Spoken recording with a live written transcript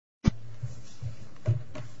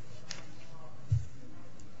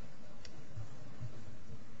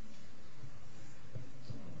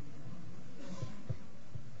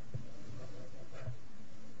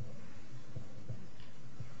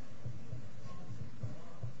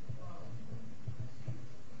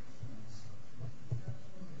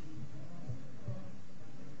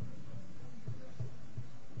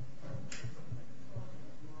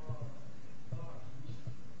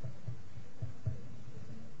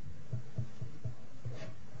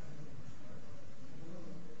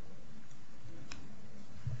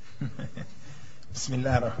بسم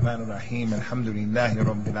الله الرحمن الرحيم الحمد لله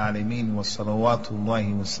رب العالمين والصلوات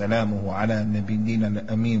الله وسلامه على نبينا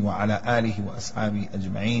الأمين وعلى آله وأصحابه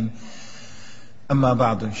أجمعين أما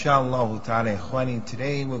بعد inshallah ta'ala ikhwani.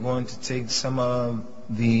 Today we're going to take some of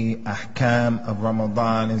the ahkam of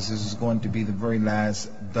Ramadan, as this is going to be the very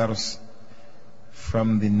last dars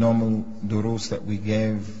from the normal durus that we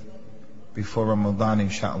gave before Ramadan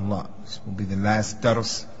inshallah. This will be the last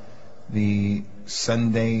dars. The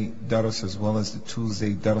Sunday dars as well as the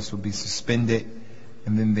Tuesday dars will be suspended,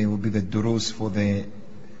 and then there will be the durus for the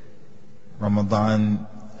Ramadan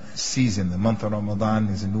season. The month of Ramadan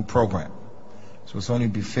is a new program, so it's only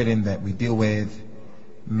befitting that we deal with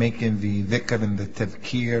making the dhikr and the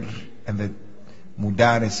tadhkir and the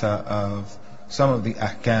mudarisa of some of the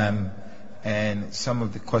ahkam and some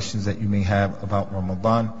of the questions that you may have about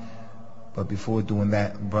Ramadan. But before doing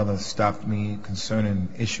that, a brother stopped me concerning an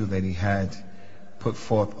issue that he had put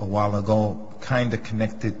forth a while ago, kind of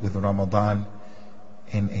connected with Ramadan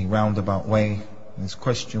in a roundabout way. And his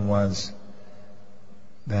question was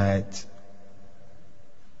that,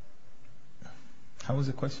 how was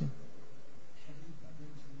the question?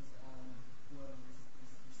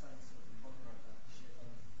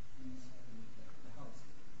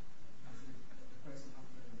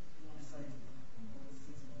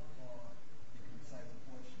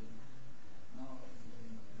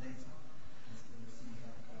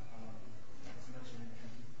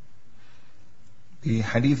 The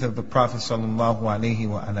hadith of the Prophet sallallahu alaihi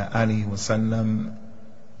wa ala alihi wa sallam,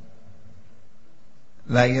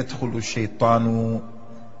 لا يدخل الشيطان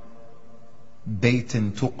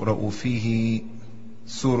بيتا تقرأ فيه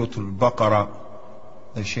سورة البقرة.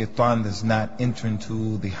 The shaitan does not enter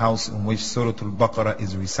into the house in which Surah Al-Baqarah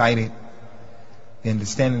is recited. The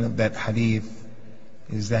understanding of that hadith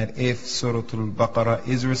is that if Surah Al-Baqarah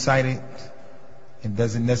is recited, it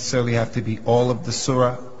doesn't necessarily have to be all of the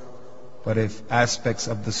surah, but if aspects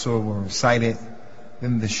of the surah were recited,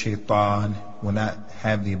 then the shaitan will not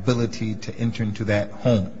have the ability to enter into that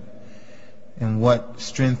home. And what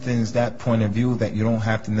strengthens that point of view, that you don't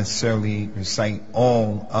have to necessarily recite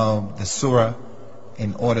all of the surah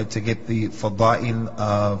in order to get the fada'il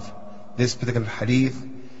of this particular hadith,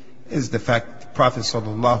 is the fact that the Prophet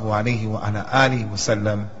sallallahu alaihi wa ala alihi wa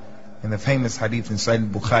sallam, in the famous hadith in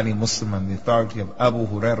Sahih Bukhari Muslim on the authority of Abu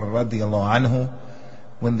Hurairah radiyallahu anhu,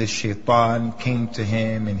 when the shaitan came to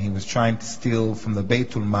him and he was trying to steal from the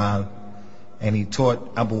Baytul Mal, and he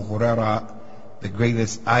taught Abu Hurairah the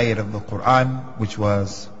greatest ayat of the Qur'an, which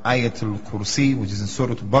was Ayatul Kursi, which is in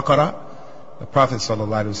Surah Al-Baqarah. The Prophet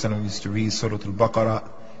ﷺ used to read Surah Al-Baqarah,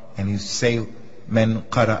 and he used to say, "Man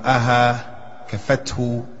qara'aha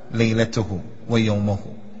kafathu laylatuhu wa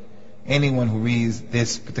yawmuhu." Anyone who reads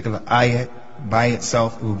this particular ayat by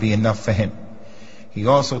itself, it will be enough for him. He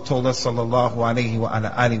also told us sallallahu alayhi wa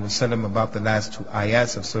ala alihi wa sallam about the last two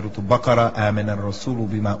ayats of Surah Al-Baqarah, Amana ar-Rasulu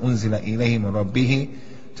bima unzila ilayhi min rabbihi,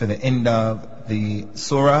 to the end of the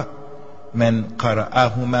surah. Man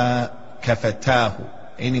qara'ahuma kafatahu.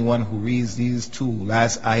 Anyone who reads these two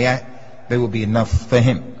last ayat, they will be enough for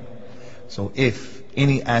him. So if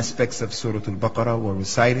any aspects of Surah Al-Baqarah were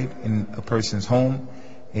recited in a person's home,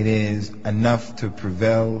 it is enough to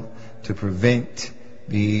prevent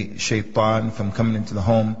the shaitan from coming into the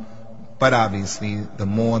home. But obviously, the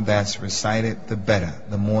more that's recited, the better.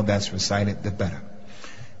 The more that's recited, the better.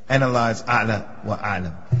 Analyze a'la wa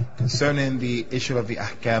a'lam. Concerning the issue of the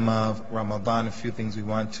ahkam of Ramadan, a few things we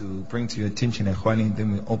want to bring to your attention, ikhwani,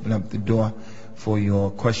 then we open up the door for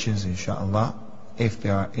your questions, inshallah. If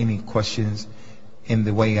there are any questions in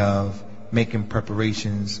the way of making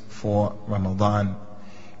preparations for Ramadan,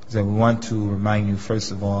 that we want to remind you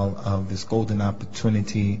first of all of this golden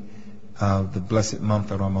opportunity of the blessed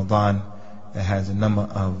month of Ramadan that has a number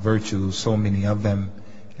of virtues, so many of them,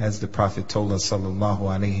 as the Prophet told us sallallahu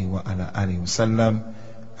alayhi wa ala alihi wa sallam,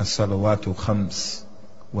 as-salawatu khams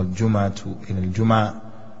wal jum'atu ila al-jum'a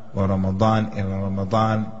wa Ramadan ila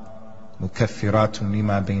Ramadan mukaffiratun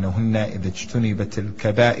lima baynahunna idha ijtunibat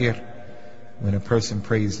al-kaba'ir. When a person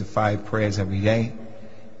prays the 5 prayers every day,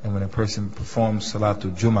 and when a person performs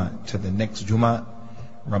Salatul Jummah to the next Jummah,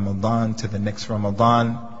 Ramadan to the next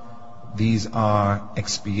Ramadan, these are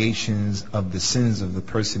expiations of the sins of the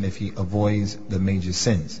person if he avoids the major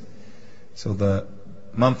sins. So the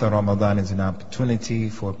month of Ramadan is an opportunity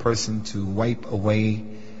for a person to wipe away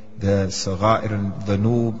the sagha'ir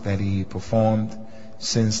al-dhanub that he performed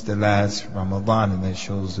since the last Ramadan, and that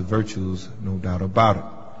shows the virtues, no doubt about it.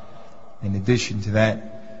 In addition to that,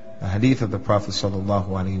 the hadith of the Prophet sallallahu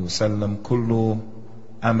alaihi wasallam, "Kullu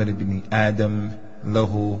amr ibn Adam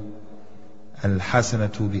lahu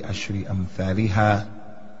الحسنة بأشر أمثالها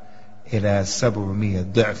إلى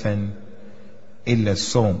 700 ضعفا إلا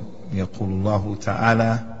الصوم. يقول الله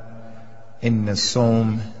تعالى إن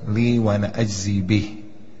الصوم لي وأنا أجزي به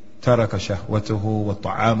ترك شهوته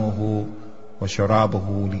وطعامه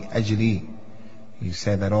وشرابه لأجلي. He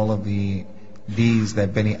said that all of the deeds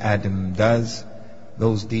that Bani Adam does,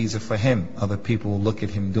 those deeds are for him. Other people look at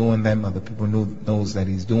him doing them, other people knows that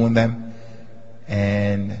he's doing them,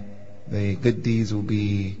 and the good deeds will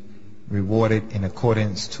be rewarded in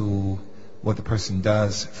accordance to what the person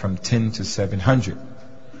does from 10 to 700.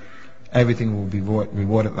 Everything will be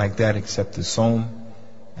rewarded like that except the Sawm.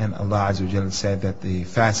 And Allah Azza wa Jalla said that the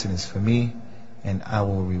fasting is for me and I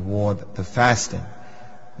will reward the fasting.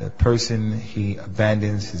 The person, he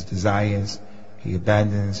abandons his desires, he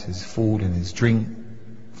abandons his food and his drink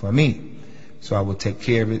for me, so I will take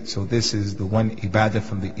care of it. So this is the one ibadah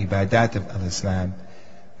from the ibadat of al-Islam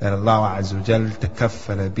that Allah Azza wa Jalla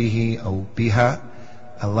takaffala bihi aw biha.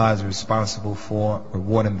 Allah is responsible for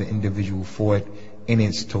rewarding the individual for it in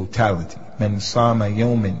its totality. Man sama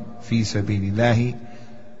yawmin fi sabilillahi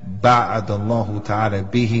ba'ad Allah ta'ala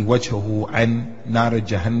bihi wajhahu an nar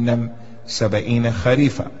jahannam sab'ina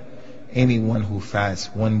kharifa. Anyone who fasts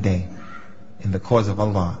one day in the cause of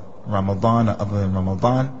Allah, Ramadan or other than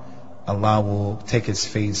Ramadan, Allah will take his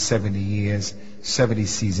face 70 years, 70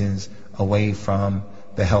 seasons away from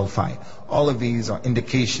the hellfire. All of these are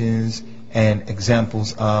indications and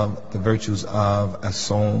examples of the virtues of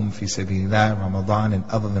as-Sawm fi sabilillah, Ramadan and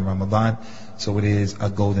other than Ramadan. So it is a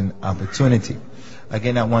golden opportunity.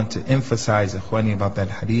 Again, I want to emphasize, Ikhwani, about that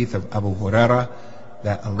hadith of Abu Hurairah,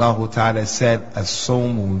 that Allah Ta'ala said,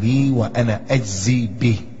 as-Sawmu li wa ana ajzi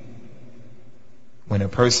bih. When a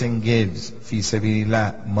person gives fi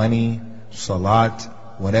sabilillah money, salat,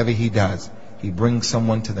 whatever he does, he brings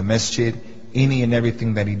someone to the masjid, any and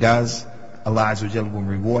everything that he does, Allah Azza wa Jalla will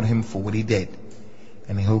reward him for what he did.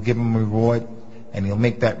 And he'll give him a reward, and he'll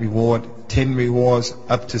make that reward 10 rewards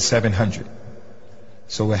up to 700.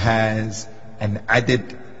 So it has an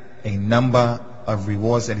added, a number of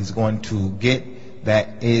rewards that he's going to get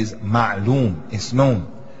that is ma'loom, it's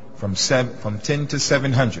known, from 10 to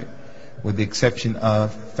 700, with the exception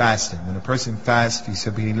of fasting. When a person fasts fi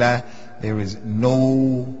sabilillah, there is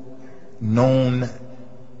no known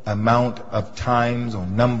amount of times or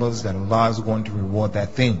numbers that Allah is going to reward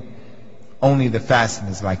that thing. Only the fasting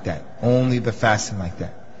is like that. Only the fasting like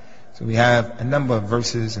that. So we have a number of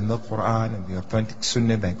verses in the Qur'an and the authentic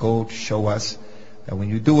Sunnah that go to show us that when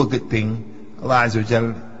you do a good thing, Allah Azza wa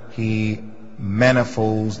Jal, He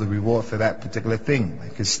manifolds the reward for that particular thing.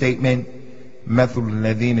 Like His statement, مَثُلُ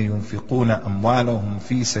الَّذِينَ يُنْفِقُونَ أَمْوَالَهُمْ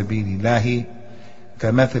فِي سَبِيلِ اللَّهِ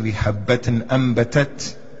كَمَثَلِ حَبَّةٍ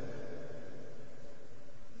أَنْبَتَتْ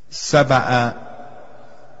سبع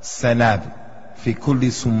سنابل في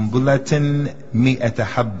كل سنبلة 100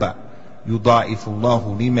 حبة يضاعف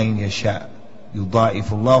الله لمن يشاء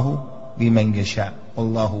يضاعف الله لمن يشاء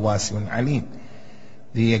والله واسع عليم.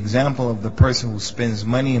 The example of the person who spends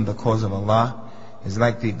money in the cause of Allah is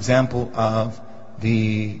like the example of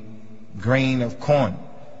the grain of corn.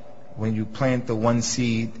 When you plant the one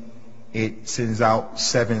seed, it sends out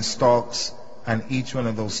 7 stalks, and each one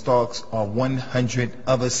of those stalks are 100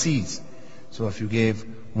 other seeds. So if you give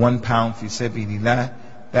 1 pound fi sabilillah,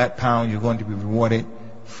 that pound you're going to be rewarded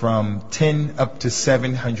from 10 up to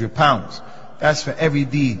 700 pounds. That's for every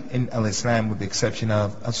deed in al-Islam, with the exception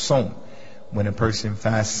of as-Sawm. When a person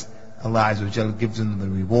fasts, Allah Azza wa Jalla gives them the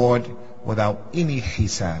reward without any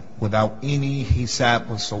hisab,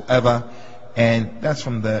 whatsoever. And that's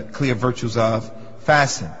from the clear virtues of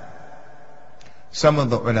fasting. Some of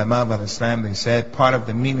the ulama of Islam, they said part of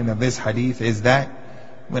the meaning of this hadith is that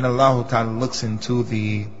when Allah Ta'ala looks into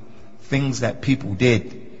the things that people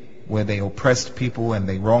did, where they oppressed people and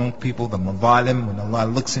they wronged people, the mazalim, when Allah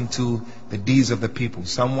looks into the deeds of the people,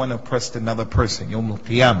 someone oppressed another person, Yawm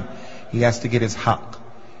al-Qiyamah, he has to get his haqq.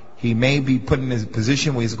 He may be put in a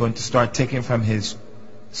position where he's going to start taking from his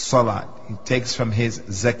salat, he takes from his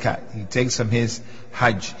zakat, he takes from his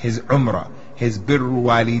hajj, his umrah, his birru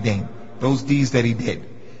walidain, those deeds that he did.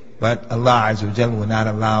 But Allah Azza wa Jalla will not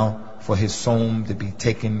allow for his Sawm to be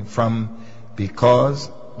taken from, because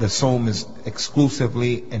the Sawm is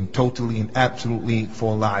exclusively and totally and absolutely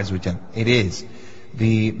for Allah Azza wa Jalla. It is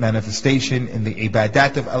the manifestation in the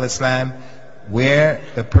ibadat of al-Islam, where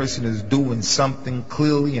the person is doing something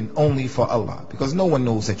clearly and only for Allah, because no one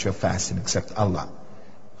knows that you're fasting except Allah.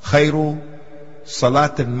 Khayru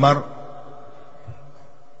salat al-mar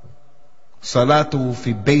salatu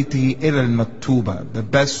fi bayti ila al-maktuba. The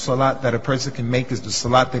best salat that a person can make is the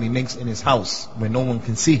salat that he makes in his house where no one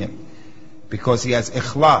can see him, because he has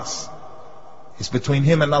ikhlas. It's between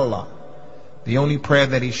him and Allah. The only prayer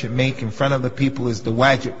that he should make in front of the people is the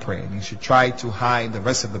wajib prayer. And he should try to hide the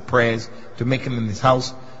rest of the prayers to make them in his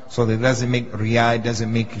house so that it doesn't make riyah,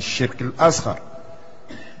 doesn't make shirk al-asghar.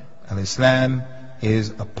 Al-Islam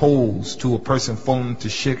is opposed to a person falling to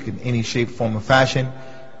shirk in any shape, form, or fashion.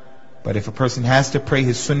 But if a person has to pray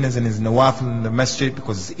his sunnahs and his nawafil in the masjid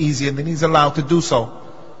because it's easier, then he's allowed to do so.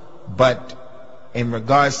 But in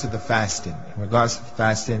regards to the fasting,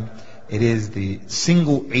 it is the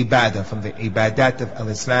single ibadah from the ibadat of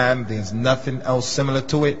al-Islam. There's nothing else similar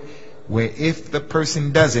to it, where if the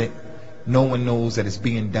person does it, no one knows that it's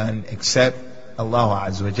being done except Allah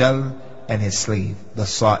Azza wa Jal and His slave, the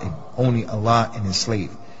Sa'im. Only Allah and His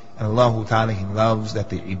slave. And Allah Ta'ala, He loves that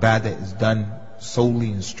the ibadah is done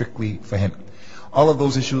solely and strictly for Him. All of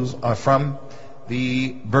those issues are from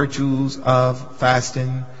the virtues of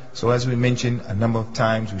fasting. So as we mentioned a number of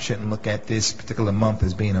times, we shouldn't look at this particular month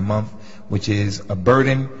as being a month which is a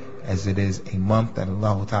burden, as it is a month that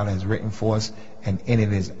Allah Ta'ala has written for us, and in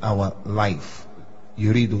it is our life.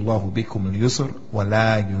 يُرِيدُ اللَّهُ بِكُمُ الْيُسْرِ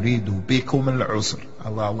وَلَا يُرِيدُ بِكُمُ الْعُسْرِ.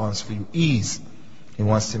 Allah wants for you ease. He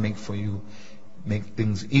wants to make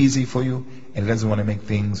things easy for you, and He doesn't want to make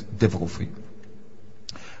things difficult for you.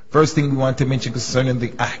 First thing we want to mention concerning the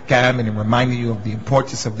ahkam, and reminding you of the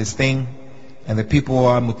importance of this thing, and the people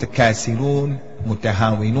are mutakasirun,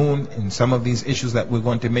 mutahawinun in some of these issues that we're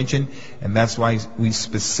going to mention, and that's why we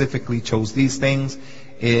specifically chose these things,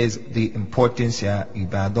 is the importance, ya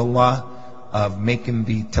ibadallah, of making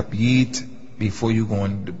the tabyid before you go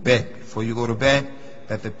to bed. Before you go to bed,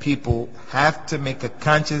 that the people have to make a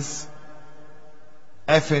conscious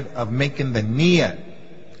effort of making the niyyah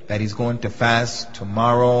that he's going to fast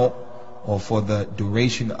tomorrow or for the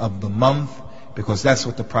duration of the month, because that's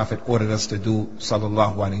what the Prophet ordered us to do,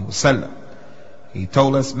 sallallahu alaihi wasallam. He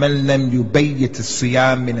told us, "Man lam yubayyit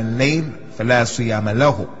as-siyam min al-layl fala siyama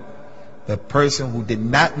lahu." The person who did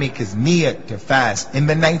not make his niyyah to fast in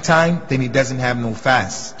the nighttime, then he doesn't have no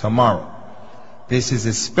fast tomorrow. This is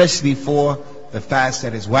especially for the fast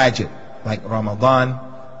that is wajib, like Ramadan,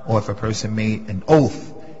 or if a person made an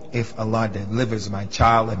oath, if Allah delivers my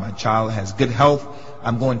child and my child has good health,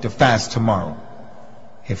 I'm going to fast tomorrow.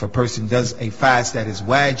 If a person does a fast that is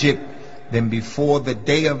wajib, then before the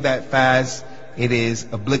day of that fast, it is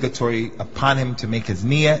obligatory upon him to make his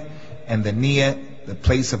niyyah, and the niyyah, the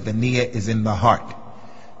place of the niyyah is in the heart.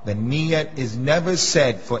 The niyyah is never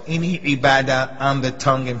said for any ibadah on the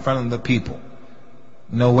tongue in front of the people.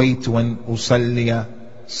 نويت أن أصلي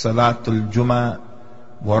صلاة الجمعة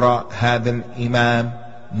وراء هذا الإمام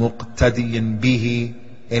مقتديا به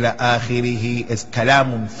إلى آخره is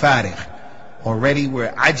كلام فارغ. Already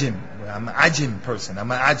we're ajim. I'm an ajim person.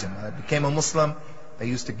 I'm an ajim. I became a Muslim. They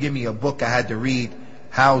used to give me a book I had to read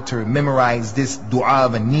how to memorize this dua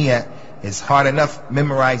of a niyyah. It's hard enough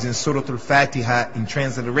memorizing Surah Al-Fatiha in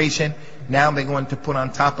transliteration. Now they're going to put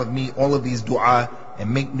on top of me all of these dua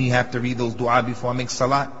and make me have to read those dua before I make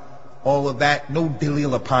salat. All of that, no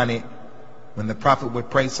dalil upon it. When the Prophet would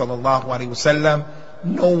pray, sallallahu alaihi wasallam,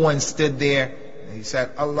 no one stood there. He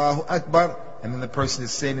said, Allahu Akbar, and then the person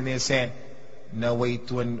is sitting there saying, نويت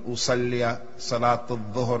أن أصلي صلاة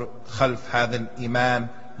الظهر خلف هذا الإمام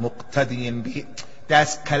مقتديا به.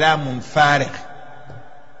 That's كلام فارغ.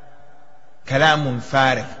 كلام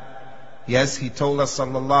فارغ. Yes, he told us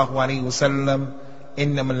sallallahu alaihi wasallam,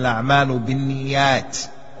 إنما الأعمال بالنيات.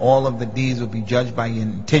 All of the deeds will be judged by your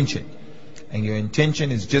intention, and your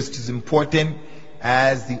intention is just as important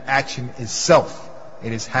as the action itself.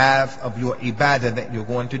 It is half of your ibadah that you're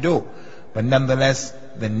going to do, but nonetheless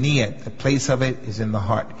the niyat, the place of it, is in the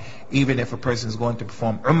heart. Even if a person is going to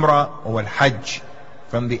perform umrah or al-hajj,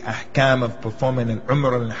 from the ahkam of performing an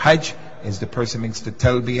umrah and hajj is the person makes the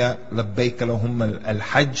talbiyah, labbaik lahumma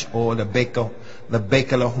al-hajj or labbaik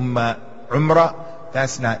lahumma umrah.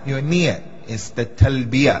 That's not your niyat, it's the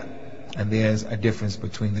talbiyah, and there's a difference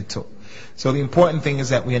between the two. So the important thing is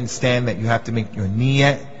that we understand that you have to make your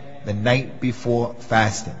niyat the night before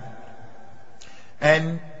fasting,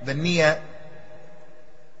 and the niyat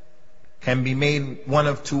can be made one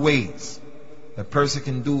of two ways. The person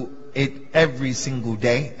can do it every single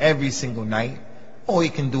day, every single night, or he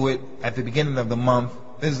can do it at the beginning of the month.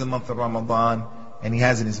 This is the month of Ramadan, and he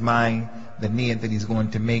has in his mind the niyat that he's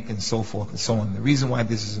going to make, and so forth and so on. The reason why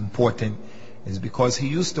this is important is because he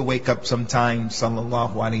used to wake up sometimes,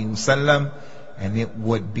 sallallahu alaihi wasallam, and it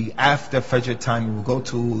would be after Fajr time. He would go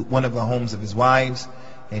to one of the homes of his wives,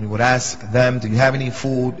 and he would ask them, do you have any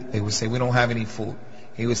food? They would say, we don't have any food.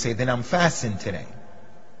 He would say, then I'm fasting today.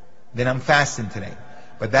 Then I'm fasting today.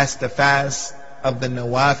 But that's the fast of the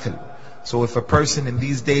nawafil. So if a person in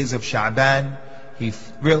these days of Sha'ban, he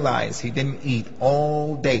realized he didn't eat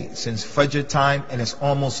all day since Fajr time, and it's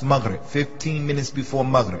almost Maghrib, 15 minutes before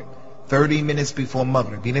Maghrib, 30 minutes before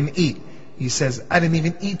Maghrib. He didn't eat. He says, I didn't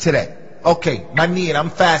even eat today. Okay, my need, I'm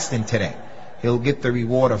fasting today. He'll get the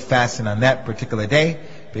reward of fasting on that particular day,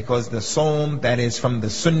 because the Sawm that is from the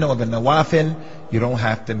Sunnah or the Nawafil, you don't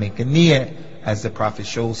have to make a niyyah, as the Prophet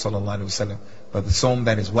shows, sallallahu alaihi wasallam. But the Sawm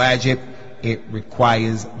that is wajib, it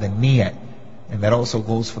requires the niyyah. And that also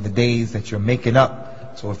goes for the days that you're making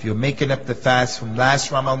up. So if you're making up the fast from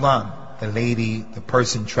last Ramadan, the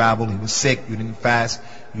person traveled, he was sick, you didn't fast,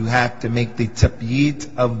 you have to make the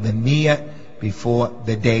tabyeet of the niyyah before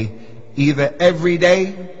the day, either every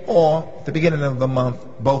day or at the beginning of the month.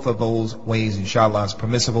 Both of those ways, inshallah, is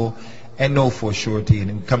permissible, and know for surety. And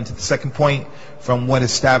then we come to the second point, from what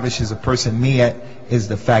establishes a person niyyah is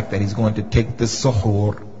the fact that he's going to take the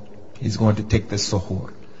suhoor. He's going to take the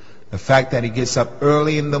suhoor. The fact that he gets up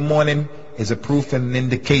early in the morning is a proof and an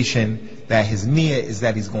indication that his niyyah is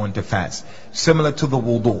that he's going to fast. Similar to the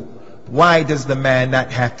wudu. Why does the man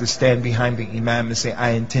not have to stand behind the imam and say,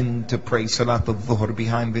 I intend to pray Salat al-Dhuhr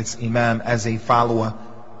behind this imam as a follower?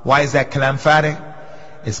 Why is that kalam farigh?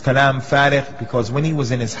 It's kalam farigh because when he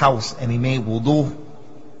was in his house and he made wudu,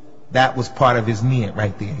 that was part of his niyyah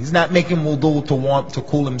right there. He's not making wudu to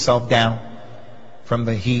cool himself down from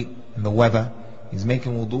the heat and the weather. He's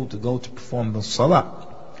making wudu to go to perform the salah.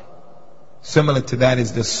 Similar to that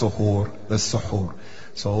is the suhoor.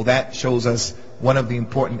 So that shows us one of the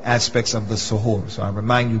important aspects of the suhoor. So I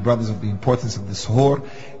remind you, brothers, of the importance of the suhoor.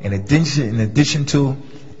 In addition to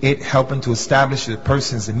it helping to establish a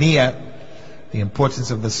person's niyyah, the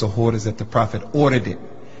importance of the suhoor is that the Prophet ordered it.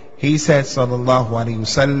 He said, sallallahu alayhi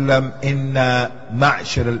wasallam, inna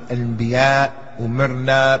ma'shar al-anbiya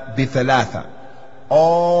umirna bi thalatha.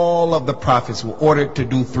 All of the prophets were ordered to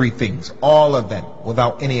do three things. All of them,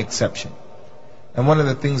 without any exception. And one of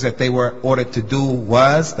the things that they were ordered to do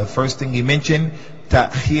was, the first thing he mentioned,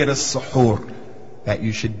 ta'khir as-suhoor, that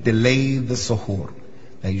you should delay the suhoor,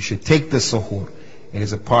 that you should take the suhoor. It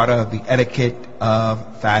is a part of the etiquette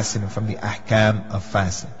of fasting and from the ahkam of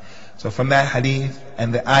fasting. So from that hadith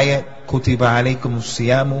and the ayat, كُتِبَ عَلَيْكُمُ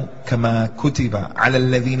الصِّيَامُ كَمَا كُتِبَ عَلَى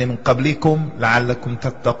الَّذِينَ مِنْ قَبْلِكُمْ لَعَلَّكُمْ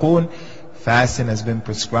تَتَّقُونَ. Fasting has been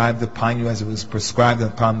prescribed upon you as it was prescribed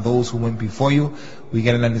upon those who went before you. We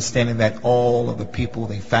get an understanding that all of the people,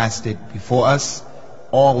 they fasted before us,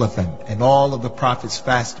 all of them, and all of the prophets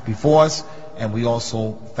fasted before us, and we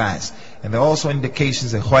also fast. And there are also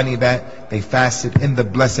indications, ikhwani, that they fasted in the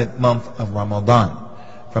blessed month of Ramadan.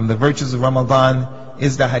 From the virtues of Ramadan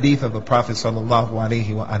is the hadith of the Prophet sallallahu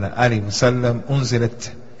alaihi wa ala alihi wasallam,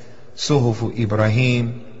 unzilat suhufu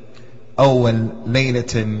Ibrahim أول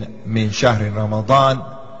ليلة من شهر رمضان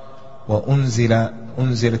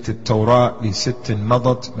وأنزلت التوراة لست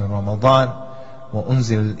مضت من رمضان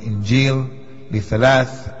وأنزل الإنجيل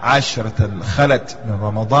ل13 خلت من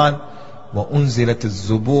رمضان وأنزلت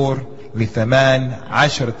الزبور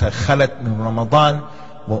ل18 خلت من رمضان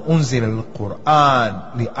وأنزل القرآن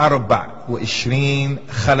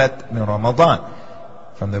ل24 خلت من رمضان.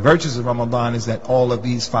 From the virtues of Ramadan is that all of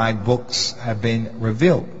these 5 books have been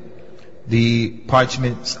revealed. The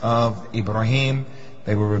parchments of Ibrahim,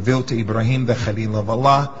 they were revealed to Ibrahim, the Khalil of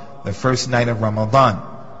Allah, the first night of Ramadan.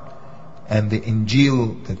 And the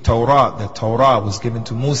Injil, the Torah was given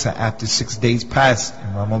to Musa after 6 days passed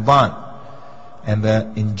in Ramadan. And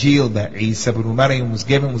the Injil that Isa ibn Maryam was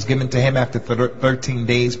given to him after 13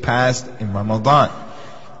 days passed in Ramadan.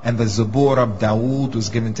 And the Zabur of Dawood was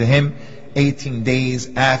given to him 18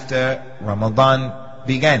 days after Ramadan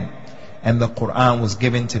began. And the Qur'an was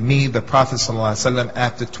given to me, the Prophet ﷺ,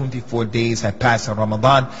 after 24 days had passed in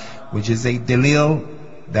Ramadan, which is a dalil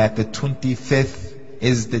that the 25th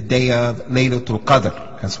is the day of Laylatul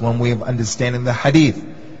Qadr. That's one way of understanding the hadith.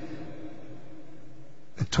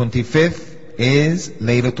 The 25th is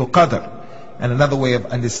Laylatul Qadr. And another way of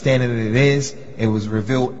understanding it is, it was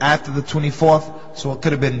revealed after the 24th, so it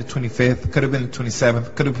could have been the 25th, could have been the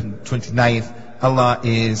 27th, could have been the 29th. Allah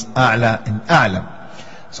is A'la and A'lam.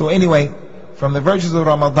 So anyway, from the virtues of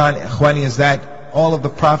Ramadan, ikhwani, is that all of the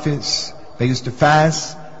prophets, they used to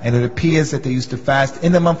fast, and it appears that they used to fast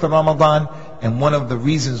in the month of Ramadan. And one of the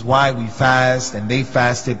reasons why we fast, and they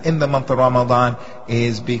fasted in the month of Ramadan,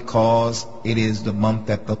 is because it is the month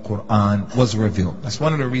that the Qur'an was revealed. That's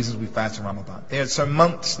one of the reasons we fast in Ramadan. There are some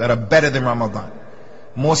months that are better than Ramadan,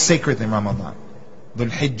 more sacred than Ramadan. Dhul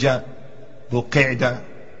Hijjah, Dhul Qa'dah,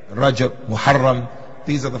 Rajab, Muharram.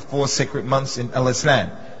 These are the 4 sacred months in Al-Islam.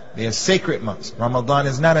 They are sacred months. Ramadan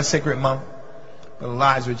is not a sacred month, but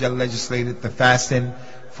Allah Azza wa Jalla legislated the fasting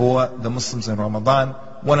for the Muslims in Ramadan.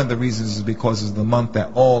 One of the reasons is because it's the month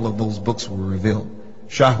that all of those books were revealed.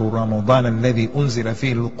 شهر رمضان الذي أنزل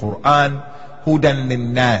فيه القرآن هدى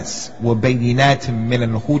للناس وبينات من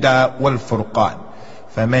الهدى والفرقان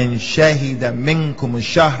فمن شهد منكم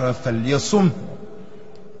الشهر فليصمه.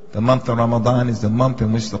 The month of Ramadan is the month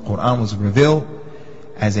in which the Qur'an was revealed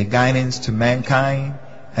as a guidance to mankind,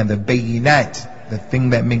 and the bayinat, the thing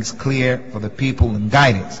that makes clear for the people and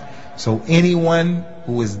guidance. So anyone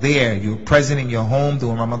who is there, you're present in your home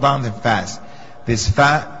during Ramadan, then fast. This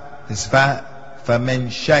fa, فَمَنْ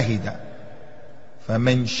شَهِدَ,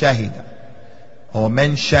 or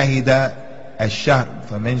مَنْ شَهِدَ الشَّهْرِ,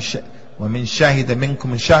 وَمَنْ شَهِدَ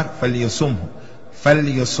مِنْكُمُ الشَّهْرِ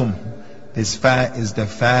فَلْيَصُمْهُ. This fa is the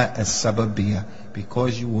fa as-sababiyah.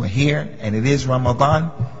 Because you were here and it is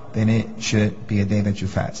Ramadan, then it should be a day that you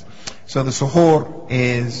fast. So the suhoor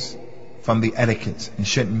is from the etiquette. It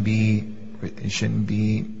shouldn't be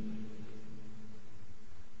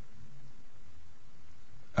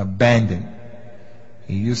abandoned.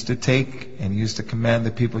 He used to take and he used to command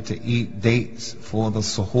the people to eat dates for the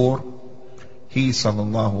suhoor. He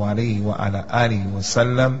sallallahu alayhi wa ala alihi wa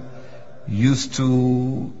sallam used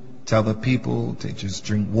to tell the people to just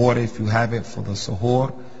drink water if you have it for the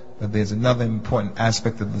suhoor. But there's another important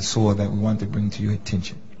aspect of the suhoor that we want to bring to your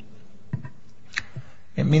attention.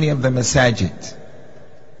 In many of the masajid,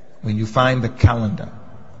 when you find the calendar,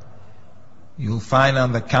 you'll find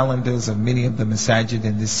on the calendars of many of the masajid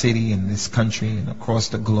in this city, in this country, and across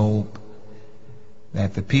the globe,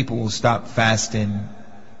 that the people will stop fasting,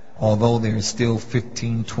 although there is still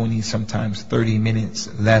 15, 20, sometimes 30 minutes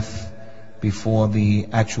left before the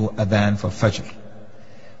actual adhan for Fajr.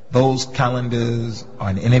 Those calendars are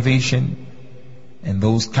an innovation, and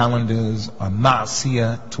those calendars are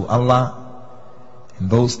ma'asiyah to Allah, and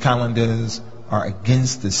those calendars are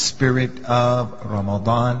against the spirit of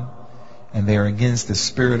Ramadan, and they are against the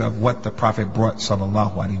spirit of what the Prophet brought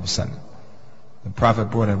sallallahu alaihi wasallam. The Prophet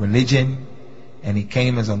brought a religion, and he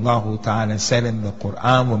came as Allah Ta'ala said in the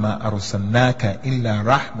Qur'an, وَمَا أَرْسَلْنَاكَ إِلَّا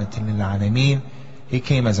رَحْمَةً لِلْعَالَمِينَ. He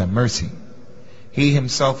came as a mercy. He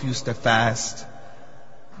himself used to fast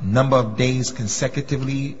a number of days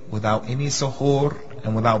consecutively without any suhoor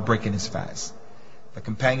and without breaking his fast. The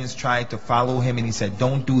companions tried to follow him and he said,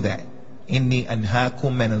 don't do that. Inni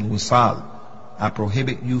anhaakum min al-wisal. I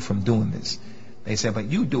prohibit you from doing this. They said, but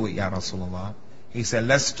you do it, Ya Rasulullah. He said,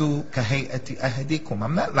 Lastu kahayati ahadikum.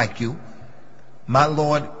 I'm not like you. My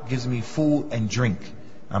Lord gives me food and drink.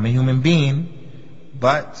 I'm a human being,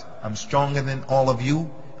 but I'm stronger than all of you,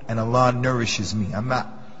 and Allah nourishes me. I'm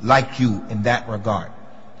not like you in that regard.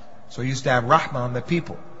 So he used to have rahmah on the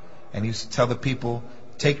people, and he used to tell the people,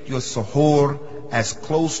 take your suhoor as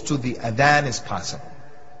close to the adhan as possible,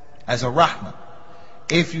 as a rahmah.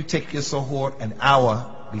 If you take your suhoor an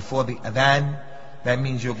hour before the adhan, that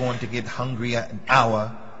means you're going to get hungrier an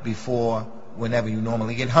hour before whenever you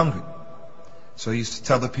normally get hungry. So he used to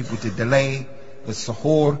tell the people to delay the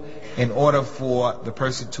suhoor in order for the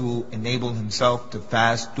person to enable himself to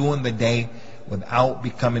fast during the day without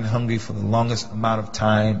becoming hungry for the longest amount of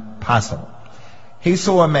time possible. He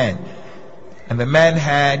saw a man, and the man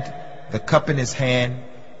had the cup in his hand,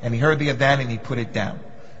 and he heard the adhan and he put it down.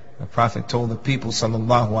 The Prophet told the people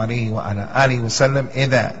sallallahu alayhi wa alihi wa sallam,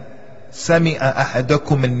 إِذَا سَمِعَ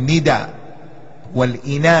أَحَدَكُمُ النِّدَى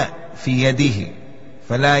وَالْإِنَاء فِي يَدِهِ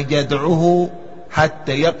فَلَا يَدْعُهُ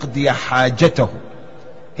حَتَّى يَقْضِيَ حَاجَتَهُ.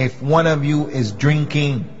 If one of you is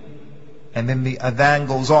drinking and then the adhan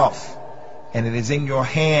goes off and it is in your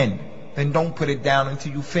hand, then don't put it down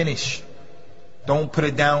until you finish. Don't put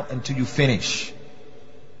it down until you finish.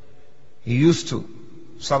 He used to,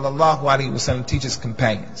 sallallahu alayhi wasallam, teach his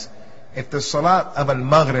companions, if the salat of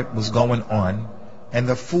al-maghrib was going on and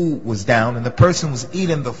the food was down and the person was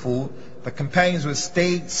eating the food, the companions would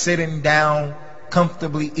stay sitting down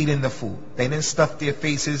comfortably eating the food. They didn't stuff their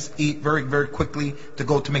faces, eat very, very quickly to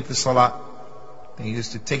go to make the salat. They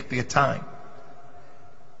used to take their time.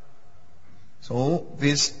 So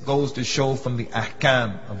this goes to show from the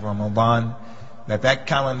ahkam of Ramadan that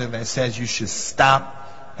calendar that says you should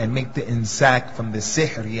stop and make the insak from the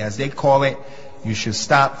sihri, as they call it, you should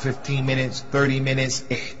stop 15 minutes, 30 minutes,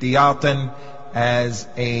 ihtiyatan, as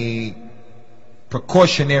a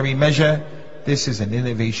precautionary measure. This is an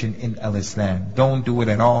innovation in al-Islam. Don't do it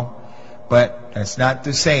at all. But that's not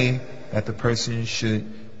to say that the person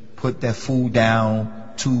should put their food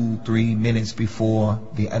down 2-3 minutes before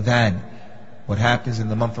the adhan. What happens in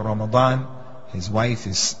the month of Ramadan, his wife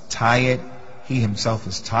is tired, he himself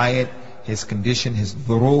is tired, his condition, his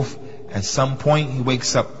dhuruf, at some point he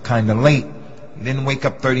wakes up kind of late. He didn't wake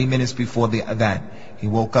up 30 minutes before the adhan. He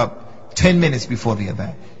woke up 10 minutes before the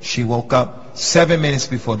adhan. She woke up 7 minutes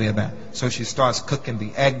before the adhan. So she starts cooking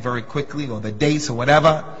the egg very quickly, or the dates or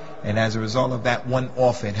whatever. And as a result of that one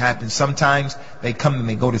off, it happens. Sometimes they come and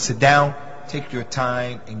they go to sit down. Take your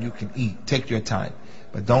time and you can eat. Take your time.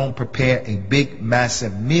 But don't prepare a big,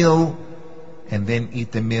 massive meal and then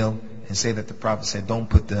eat the meal and say that the Prophet said, don't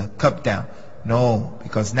put the cup down. No,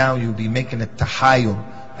 because now you'll be making a tahayul.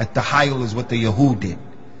 A tahayul is what the Yahud did.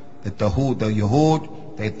 The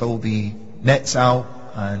Yahud, they throw the nets out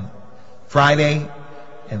on Friday,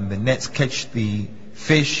 and the nets catch the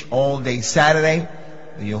fish all day Saturday.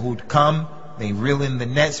 The Yahud come, they reel in the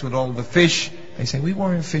nets with all the fish. They say, we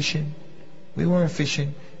weren't fishing. We weren't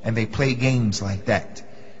fishing. And they play games like that.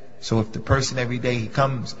 So if the person every day he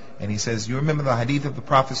comes and he says, you remember the hadith of the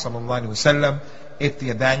Prophet ﷺ, if the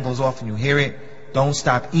adhan goes off and you hear it, don't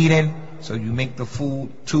stop eating. So you make the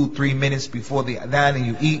food 2-3 minutes before the adhan and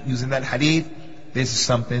you eat using that hadith. This is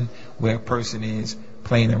something where a person is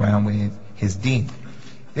playing around with his deen.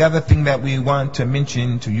 The other thing that we want to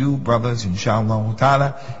mention to you, brothers, inshallah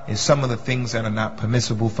ta'ala, is some of the things that are not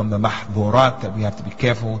permissible from the mahdhurat that we have to be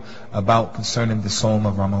careful about concerning the Sawm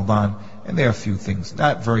of Ramadan. And there are a few things,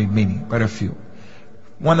 not very many, but a few.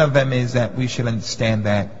 One of them is that we should understand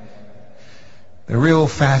that the real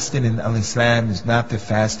fasting in Al-Islam is not the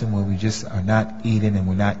fasting where we just are not eating and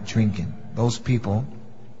we're not drinking. Those people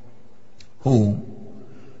who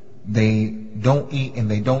they don't eat and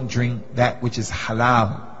they don't drink that which is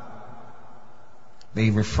halal.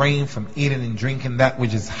 They refrain from eating and drinking that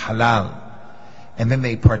which is halal. And then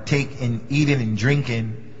they partake in eating and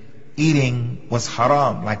drinking. Eating was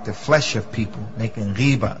haram, like the flesh of people, making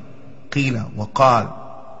ghiba, qila,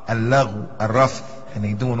 waqal, al-laghu, al-rafth, and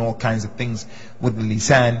they doing all kinds of things with the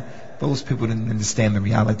lisan. Those people didn't understand the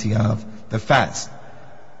reality of the fast.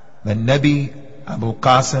 The Nabi Abu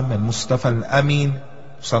Qasim and Mustafa al-Amin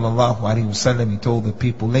sallallahu alayhi wasallam, he told the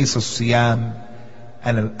people, laysa as-siyam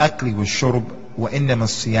an al-akli wa-shurb wa innama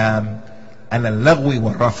as-siyam an al-laghwi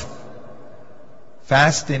wa-rafth.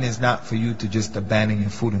 Fasting is not for you to just abandon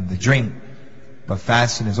your food and the drink, but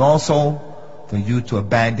fasting is also for you to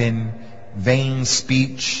abandon vain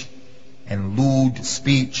speech and lewd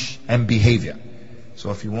speech and behavior.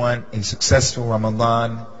 So if you want a successful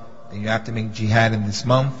Ramadan, then you have to make jihad in this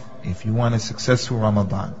month. If you want a successful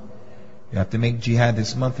Ramadan, you have to make jihad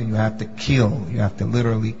this month, and you have to kill. You have to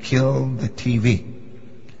literally kill the TV.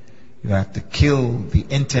 You have to kill the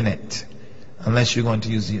internet. Unless you're going to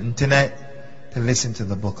use the internet to listen to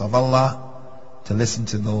the book of Allah, to listen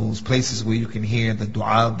to those places where you can hear the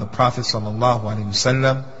dua of the Prophet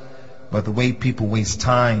ﷺ. But the way people waste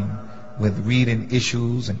time with reading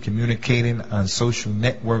issues and communicating on social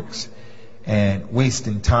networks and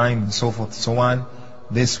wasting time and so forth and so on,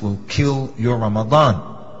 this will kill your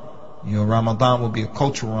Ramadan. Your Ramadan will be a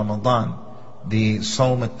cultural Ramadan. The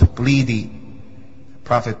Sawm al-Taqlidi. The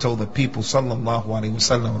Prophet told the people sallallahu alayhi wa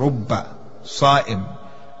sallam, Rubba sa'im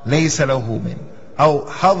laysa lahu min aw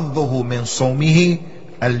hadduhu min sawmihi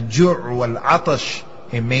al-ju' wal-atash.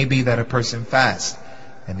 It may be that a person fasts,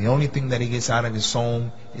 and the only thing that he gets out of his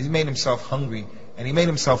Sawm is he made himself hungry and he made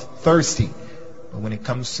himself thirsty. But when it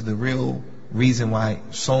comes to the real reason why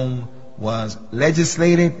Sawm was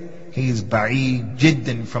legislated, he is ba'id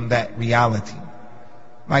jiddan from that reality.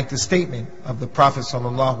 Like the statement of the Prophet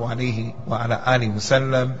sallallahu alayhi wa ala alihi wa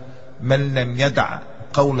sallam, man lam yada'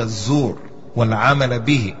 qawla az-zur wal 'amala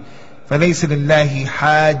bihi falaysa lillahi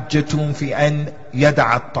hajjatun fi an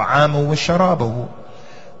yada'a at-ta'ama wa sharabahu.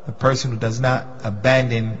 The person who does not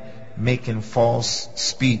abandon making false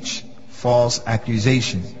speech, false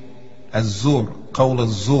accusations, az-zur, qawla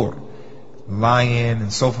az-zur, lying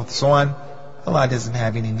and so forth and so on, Allah doesn't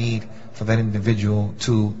have any need for that individual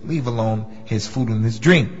to leave alone his food and his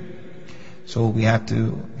drink. So we have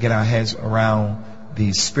to get our heads around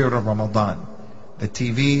the spirit of Ramadan. The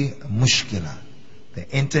TV, mushkila. The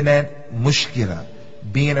internet, mushkila.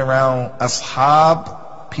 Being around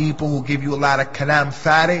ashab, people who give you a lot of kalam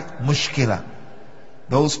farid, mushkila.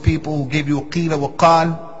 Those people who give you qila wa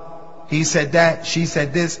qal, he said that, she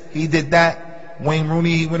said this, he did that, Wayne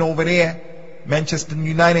Rooney, he went over there, Manchester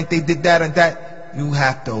United, they did that and that. You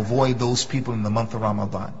have to avoid those people in the month of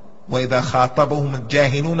Ramadan. وَإِذَا خَاطَبَهُمُ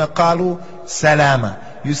الْجَاهِلُونَ قَالُوا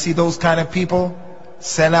سَلَامًا. You see those kind of people?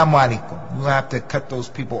 Salaam alaikum. You have to cut those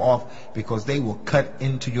people off, because they will cut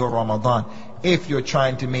into your Ramadan if you're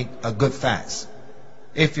trying to make a good fast.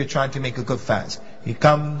 If you're trying to make a good fast. He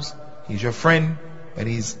comes, he's your friend, but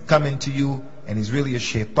he's coming to you and he's really a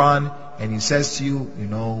shaitan, and he says to you, you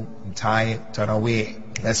know, I'm tired,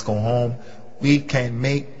 Taraweeh, let's go home. We can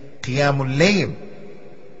make Qiyamul Layl.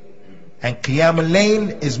 And Qiyam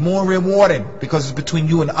al-Layl is more rewarding because it's between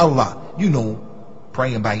you and Allah. You know,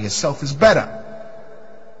 praying by yourself is better.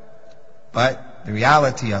 But the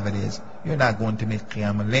reality of it is, you're not going to make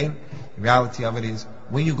Qiyam al-Layl. The reality of it is,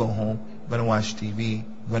 when you go home, you're going to watch TV,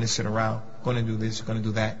 you're going to sit around, you're going to do this, you're going to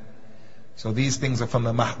do that. So these things are from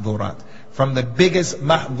the mahdhurat. From the biggest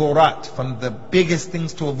mahdhurat, from the biggest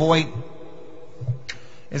things to avoid,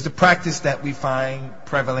 is the practice that we find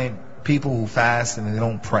prevalent. People who fast and they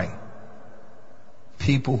don't pray.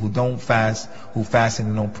 People who don't fast, who fast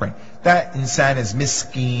and they don't pray. That insan is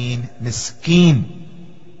miskeen.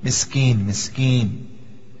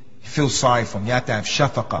 You feel sorry for him. You have to have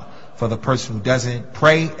shafaqah for the person who doesn't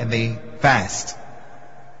pray and they fast.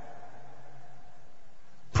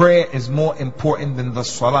 Prayer is more important than the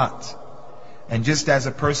salat. And just as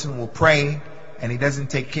a person will pray and he doesn't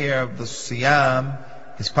take care of the siyam,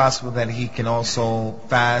 it's possible that he can also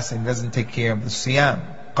fast and doesn't take care of the siyam.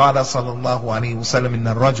 قال صلى الله عليه وسلم إن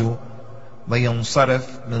الرجل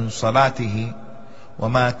لينصرف من صلاته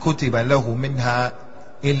وما كتب له منها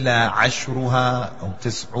إلا عشرها أو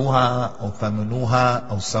تسعها أو ثمنها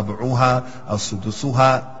أو سبعها أو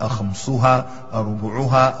سدسها أو خمسها أو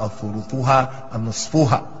ربعها أو ثلثها أو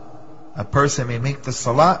نصفها. A person may make the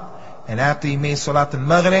salat, and after he made salat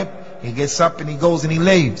al-maghrib, he gets up and he goes and he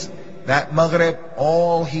leaves. That maghrib,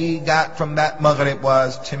 all he got from that maghrib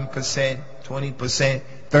was 10%, 20%,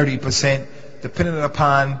 30%, depending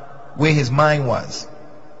upon where his mind was.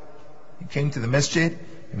 He came to the masjid,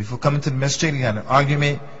 and before coming to the masjid, he had an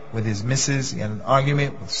argument with his missus, he had an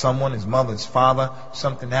argument with someone, his mother, his father,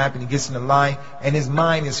 something happened, he gets in the line, and his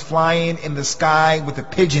mind is flying in the sky with the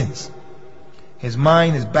pigeons. His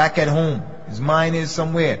mind is back at home. His mind is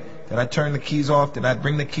somewhere. Did I turn the keys off? Did I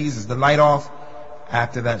bring the keys? Is the light off?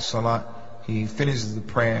 After that salat, he finishes the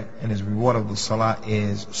prayer, and his reward of the salat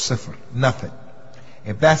is sifr, nothing.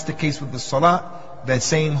 If that's the case with the salat, that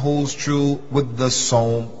same holds true with the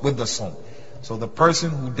sawm, So the person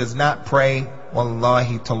who does not pray,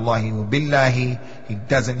 wallahi, tallahi, wa billahi, he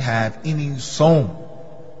doesn't have any sawm.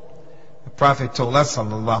 The Prophet told us,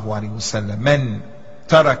 sallallahu alaihi wasallam, man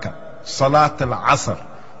taraka salat al-asr,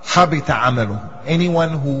 habita amaluhu. Anyone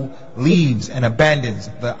who leaves and abandons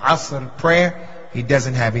the asr prayer, he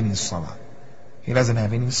doesn't have any salah. He doesn't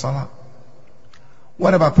have any salah.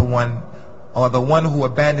 What about the one who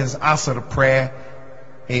abandons asr prayer?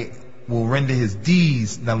 It will render his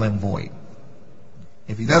deeds null and void.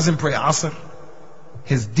 If he doesn't pray asr,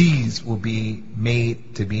 his deeds will be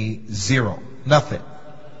made to be zero, nothing.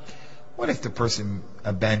 What if the person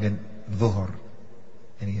abandoned dhuhr,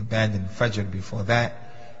 and he abandoned fajr before that,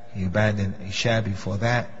 he abandoned isha before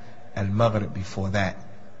that, al-maghrib before that,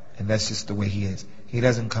 and that's just the way he is. He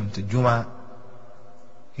doesn't come to Jummah.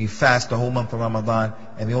 He fasts the whole month of Ramadan,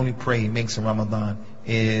 and the only prayer he makes in Ramadan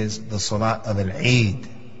is the salat of al-Eid,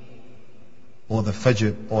 or the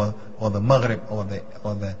fajr, or the maghrib, or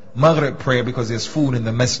the maghrib prayer because there's food in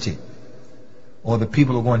the masjid, or the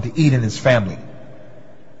people are going to eat in his family.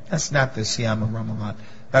 That's not the siyam of Ramadan.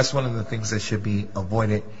 That's one of the things that should be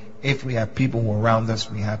avoided. If we have people who are around us,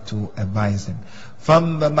 we have to advise them.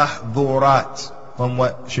 From the mahdhurat, from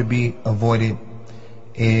what should be avoided,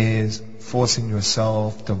 is forcing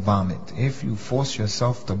yourself to vomit. If you force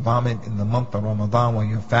yourself to vomit in the month of Ramadan while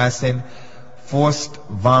you're fasting, forced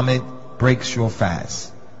vomit breaks your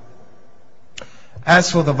fast.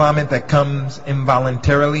 As for the vomit that comes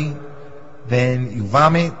involuntarily, then you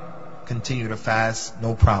vomit, continue to fast,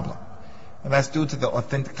 no problem. And that's due to the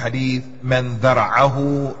authentic hadith, من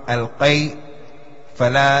ذرعه القيء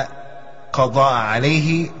فلا قضاء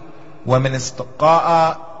عليه ومن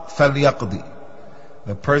استقاء فليقضي.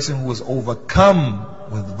 The person who is overcome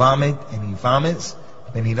with vomit and he vomits,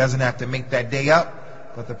 then he doesn't have to make that day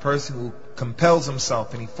up. But the person who compels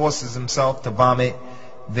himself and he forces himself to vomit,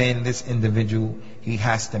 then this individual, he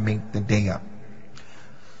has to make the day up.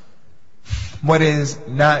 What is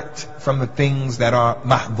not from the things that are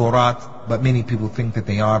mahdhurat, but many people think that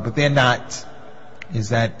they are, but they're not, is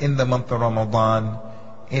that in the month of Ramadan,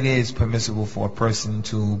 it is permissible for a person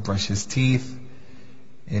to brush his teeth.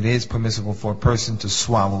 It is permissible for a person to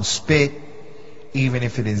swallow spit, even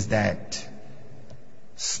if it is that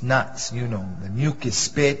snots, the mucus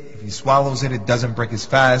spit. If he swallows it, it doesn't break his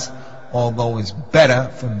fast, although it's better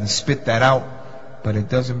for him to spit that out, but it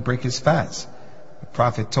doesn't break his fast. The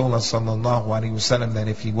Prophet told us, sallallahu alaihi wasallam, that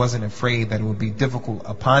if he wasn't afraid that it would be difficult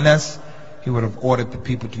upon us, he would have ordered the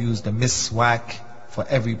people to use the miswak for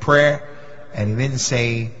every prayer, and he didn't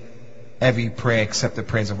say every prayer except the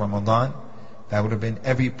prayers of Ramadan. That would have been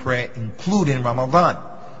every prayer including Ramadan.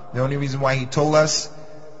 The only reason why he told us,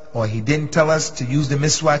 or he didn't tell us to use the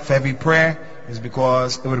miswak for every prayer, is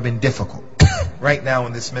because it would have been difficult. Right now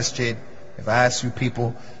in this masjid, if I ask you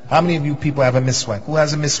people, how many of you people have a miswak? Who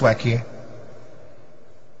has a miswak here?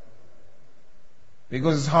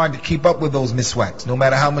 Because it's hard to keep up with those miswaks, no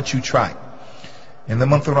matter how much you try. In the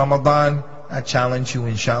month of Ramadan, I challenge you,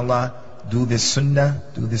 inshallah, do this sunnah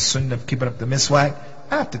of keeping up the miswak.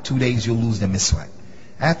 After 2 days, you'll lose the miswak.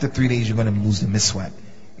 After 3 days, you're going to lose the miswak.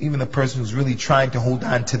 Even the person who's really trying to hold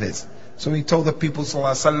on to this. So he told the people,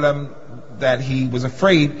 sallallahu alaihi wasallam, that he was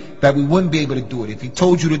afraid that we wouldn't be able to do it. If he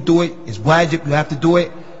told you to do it, it's wajib, you have to do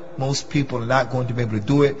it. Most people are not going to be able to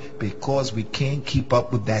do it because we can't keep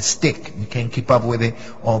up with that stick. We can't keep up with it,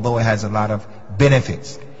 although it has a lot of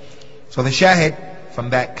benefits. So the shahid from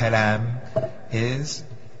that kalam is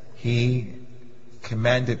he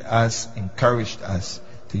commanded us, encouraged us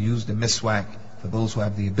to use the miswak for those who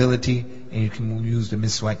have the ability, and you can use the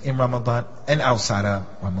miswak in Ramadan and outside of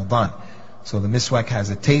Ramadan. So the miswak has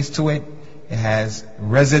a taste to it, it has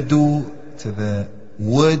residue to the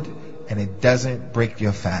wood, and it doesn't break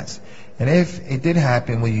your fast. And if it did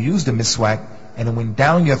happen when you use the miswak and it went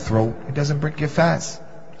down your throat, it doesn't break your fast.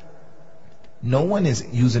 No one is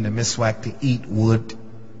using the miswak to eat wood.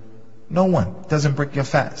 No one. It doesn't break your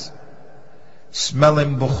fast.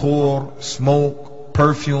 Smelling bukhur, smoke,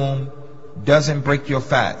 perfume, doesn't break your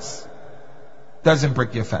fast. Doesn't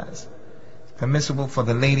break your fast. It's permissible for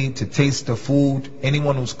the lady to taste the food.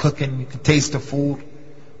 Anyone who's cooking, you can taste the food.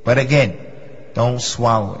 But again, don't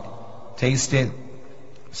swallow it. Taste it,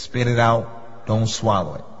 spit it out, don't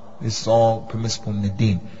swallow it. This is all permissible in the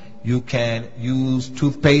deen. You can use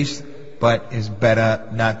toothpaste, but it's better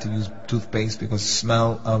not to use toothpaste because the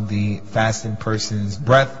smell of the fasting person's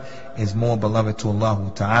breath is more beloved to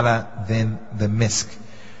Allah Ta'ala than the misk.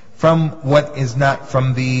 From what is not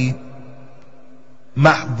from the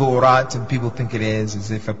mahdhurat, and people think it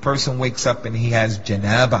is if a person wakes up and he has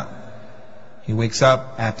janaba. He wakes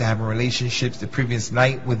up after having relationships the previous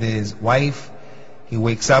night with his wife. He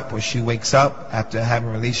wakes up or she wakes up after having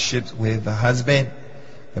relationships with the husband.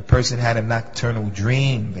 The person had a nocturnal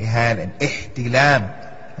dream. They had an ihtilam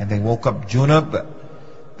and they woke up junub.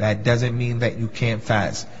 That doesn't mean that you can't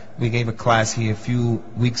fast. We gave a class here a few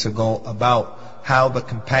weeks ago about how the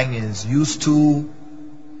companions used to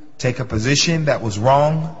take a position that was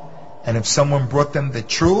wrong, and if someone brought them the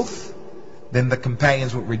truth, then the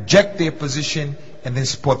companions would reject their position and then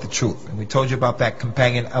support the truth. And we told you about that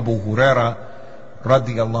companion Abu Huraira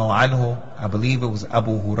radiyallahu anhu. I believe it was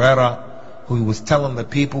Abu Huraira who was telling the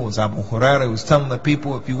people,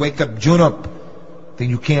 if you wake up junub, then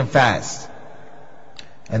you can't fast.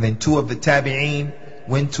 And then two of the tabi'een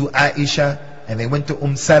went to Aisha and they went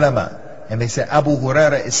to Salama and they said, Abu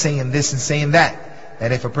Huraira is saying this and saying that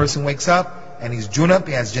if a person wakes up and he's junub,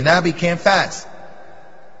 he has janaba, he can't fast.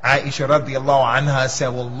 Aisha radiallahu anha said,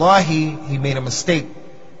 Wallahi, he made a mistake.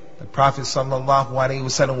 The Prophet sallallahu alaihi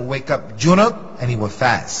wasallam would wake up junub and he would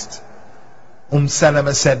fast.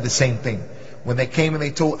 Salama said the same thing. When they came and they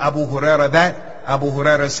told Abu Huraira that, Abu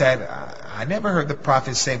Huraira said, I never heard the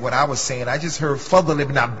Prophet say what I was saying. I just heard Fadl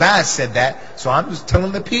ibn Abbas said that, so I'm just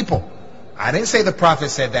telling the people. I didn't say the Prophet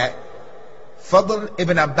said that. Fadl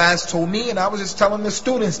ibn Abbas told me and I was just telling the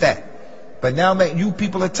students that. But now that you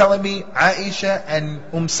people are telling me Aisha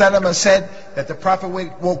and Salama said that the Prophet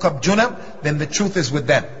woke up junub, then the truth is with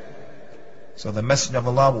them. So the Messenger of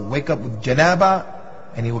Allah will wake up with janaba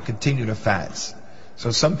and he will continue to fast. So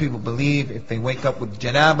some people believe if they wake up with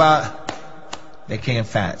janaba, they can't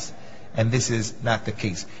fast. And this is not the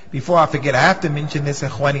case. Before I forget, I have to mention this,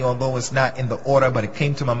 ikhwani, although it's not in the order, but it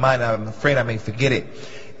came to my mind, I'm afraid I may forget it.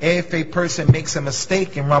 If a person makes a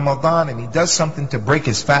mistake in Ramadan and he does something to break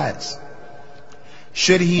his fast,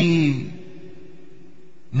 should he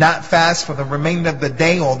not fast for the remainder of the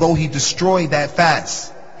day, although he destroyed that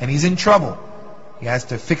fast and he's in trouble? He has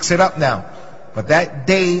to fix it up now. But that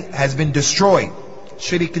day has been destroyed.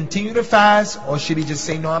 Should he continue to fast, or should he just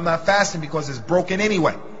say, no, I'm not fasting because it's broken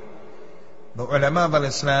anyway? The ulama of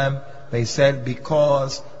Islam, they said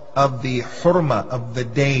because of the hurma of the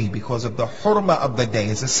day, because of the hurma of the day,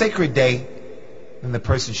 it's a sacred day, then the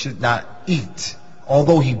person should not eat.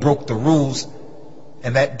 Although he broke the rules,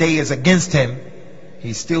 and that day is against him,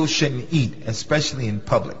 he still shouldn't eat, especially in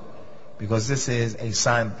public, because this is a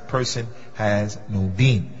sign the person has no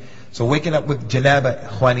deen. So waking up with janaba,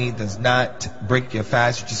 ikhwani, does not break your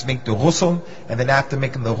fast. You just make the ghusl, and then after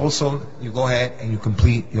making the ghusl, you go ahead and you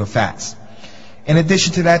complete your fast. In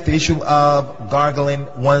addition to that, the issue of gargling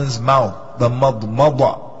one's mouth, the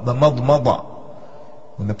madmada.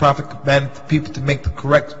 When the Prophet commanded people to make the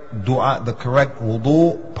correct dua, the correct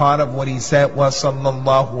wudu, part of what he said was,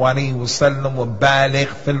 sallallahu alayhi wa sallam, wa baligh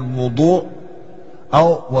fil wudu.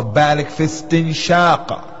 أو وبارك في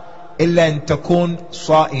استنشاق إلا أن تكون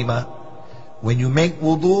صائمة. When you make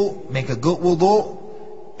wudu, make a good wudu,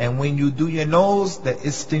 and when you do your nose, the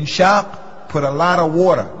istinshaq, put a lot of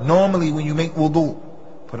water. Normally when you make wudu,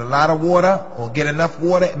 put a lot of water or get enough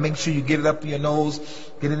water and make sure you get it up your nose,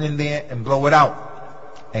 get it in there and blow it out.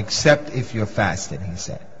 Except if you're fasting, he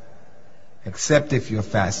said. Except if you're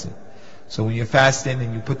fasting. So when you're fasting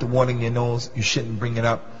and you put the water in your nose, you shouldn't bring it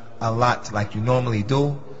up a lot like you normally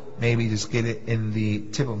do. Maybe just get it in the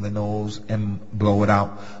tip of the nose and blow it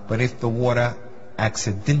out. But if the water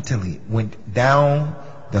accidentally went down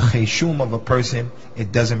the khayshum of a person,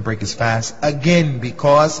 it doesn't break his fast. Again,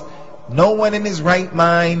 because no one in his right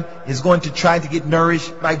mind is going to try to get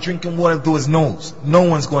nourished by drinking water through his nose. No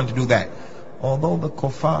one's going to do that. Although the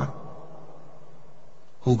kuffar,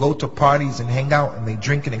 who go to parties and hang out and they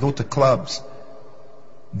drink and they go to clubs,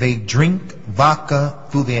 they drink vodka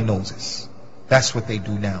through their noses. That's what they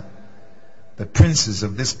do now. The princes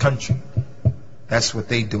of this country, that's what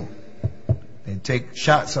they do. They take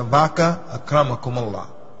shots of vodka, akramakumullah,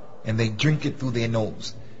 and they drink it through their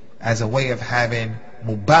nose as a way of having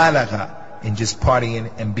mubalagha and just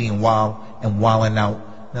partying and being wild and wilding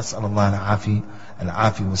out. Nas'alullah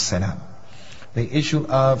al-afi wa salam. The issue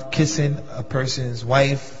of kissing a person's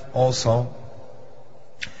wife also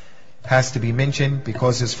has to be mentioned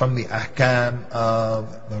because it's from the ahkam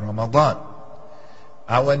of the Ramadan.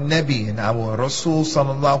 Our Nabi and our Rasul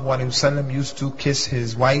sallallahu alaihi wasallam used to kiss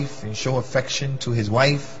his wife and show affection to his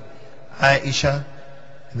wife, Aisha,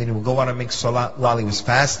 and then he would go out and make salat while he was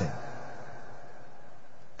fasting.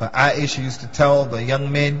 But Aisha used to tell the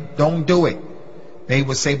young men, don't do it. They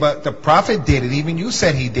would say, but the Prophet did it, even you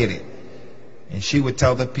said he did it. And she would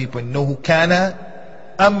tell the people, "Innahu kana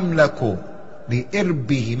amlaku li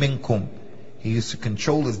irbihi minkum." He used to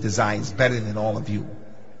control his desires better than all of you.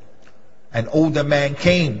 An older man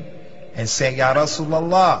came and said, "Ya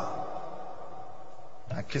Rasulullah,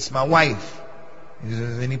 I kissed my wife. Is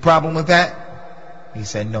there any problem with that?" He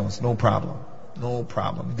said, "No, it's no problem. No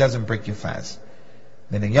problem. It doesn't break your fast."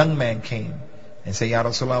 Then a young man came and said, "Ya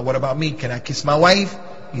Rasulullah, what about me? Can I kiss my wife?"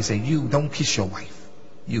 He said, "You don't kiss your wife.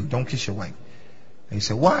 You don't kiss your wife." And he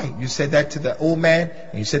said, "Why? You said that to the old man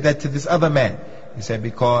and you said that to this other man." He said,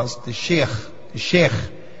 "Because the sheikh,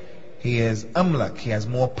 he is amlak, he has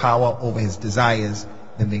more power over his desires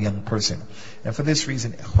than the young person." And for this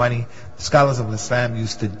reason, ikhwani, scholars of Islam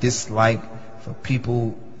used to dislike for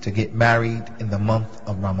people to get married in the month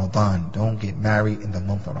of Ramadan. Don't get married in the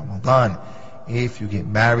month of Ramadan. If you get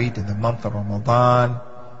married in the month of Ramadan,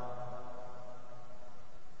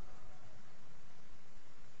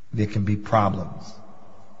 there can be problems.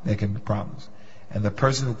 There can be problems. And the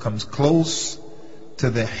person who comes close to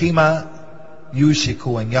the hima,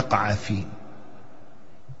 yushiku and yaqa'afi.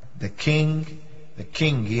 The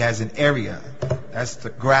king, he has an area. That's the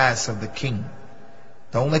grass of the king.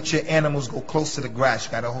 Don't let your animals go close to the grass.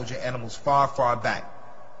 You gotta hold your animals far, far back.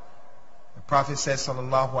 The Prophet says,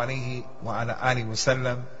 sallallahu alayhi wa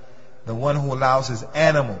sallam, the one who allows his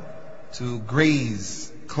animal to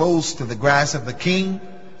graze close to the grass of the king,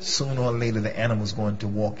 sooner or later the animal is going to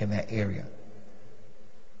walk in that area.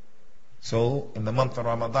 So in the month of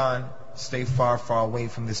Ramadan, stay far, far away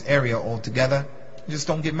from this area altogether. Just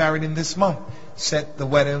don't get married in this month. Set the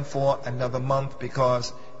wedding for another month,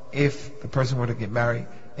 because if the person were to get married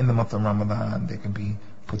in the month of Ramadan, there can be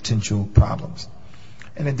potential problems.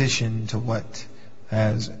 In addition to what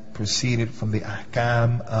has proceeded from the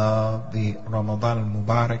ahkam of the Ramadan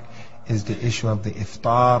al-Mubarak is the issue of the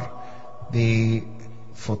iftar, the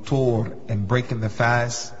futur, and breaking the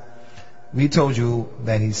fast. We told you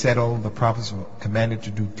that he said all the prophets were commanded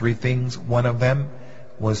to do three things. One of them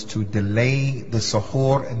was to delay the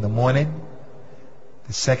suhoor in the morning.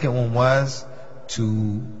 The second one was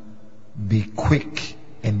to be quick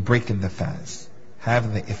in breaking the fast,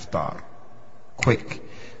 having the iftar, quick.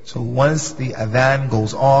 So once the adhan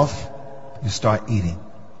goes off, you start eating.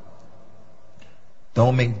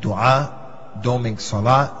 Don't make dua, don't make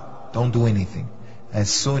salat, don't do anything. As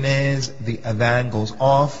soon as the adhan goes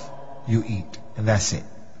off, you eat, and that's it.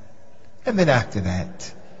 And then after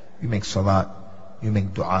that, you make salat, you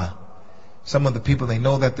make dua. Some of the people, they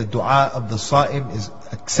know that the dua of the sa'im is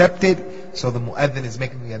accepted, so the mu'adhin is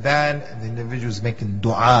making the adhan and the individual is making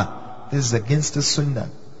dua. This is against the sunnah,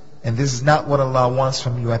 and this is not what Allah wants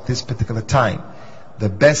from you at this particular time. The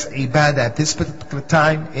best ibadah at this particular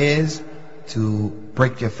time is to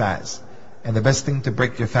break your fast. And the best thing to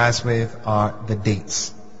break your fast with are the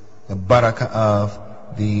dates, the barakah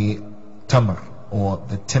of the tamr, or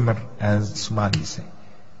the timr as Somalis say.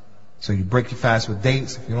 So you break your fast with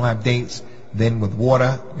dates. If you don't have dates, then with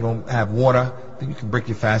water. You don't have water, then you can break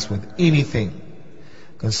your fast with anything.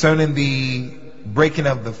 Concerning the breaking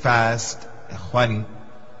of the fast, ikhwani,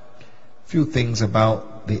 few things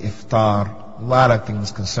about the iftar, a lot of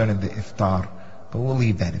things concerning the iftar, but we'll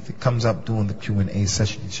leave that. If it comes up during the Q&A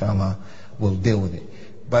session, inshallah, we'll deal with it.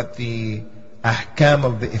 But the ahkam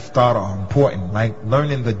of the iftar are important, like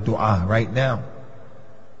learning the dua right now.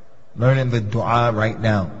 Learning the dua right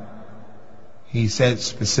now. He said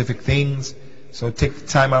specific things, so take the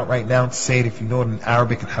time out right now to say it. If you know it in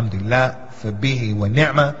Arabic, alhamdulillah, fabihi wa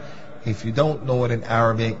ni'ma. If you don't know it in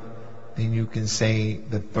Arabic, then you can say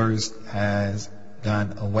the thirst has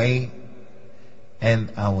gone away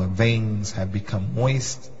and our veins have become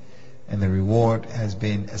moist and the reward has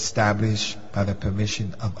been established by the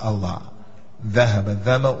permission of Allah. ذهب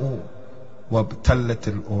الظمأ وابتلت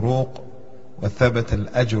الأروق وثبت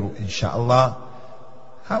الأجر inshallah.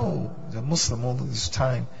 How is a Muslim all this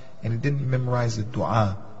time and he didn't memorize the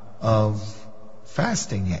dua of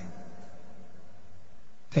fasting yet?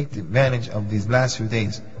 Take the advantage of these last few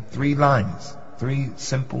days. 3 lines, 3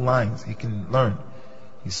 simple lines he can learn.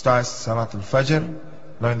 He starts Salat al-Fajr,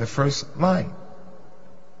 learn the first line.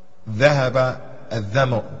 ذهب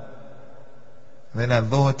الظمأ. Then at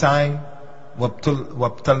Dhuhr time,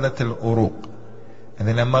 وابتلت الأروق. And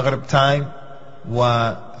then at Maghrib time,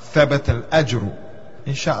 وثبت الأجر.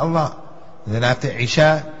 Inshallah. And then after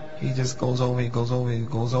Isha, he just goes over,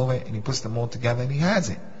 and he puts them all together and he has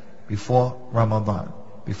it before Ramadan.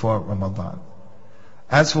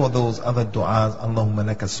 As for those other du'as, Allahumma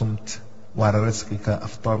laka sumt wa ala rizqika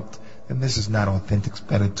aftart, then this is not authentic. It's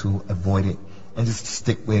better to avoid it and just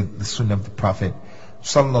stick with the sunnah of the Prophet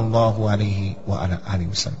sallallahu alayhi wa ala alihi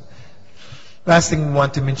wa sallam. Last thing we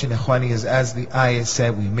want to mention, ikhwani, is as the ayah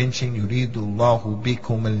said, we mentioned, yuridu Allahu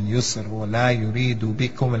bikum al-yusr wa la yuridu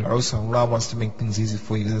bikum al-usr. Allah wants to make things easy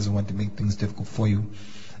for you. He doesn't want to make things difficult for you.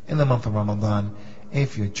 In the month of Ramadan,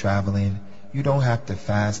 if you're traveling, you don't have to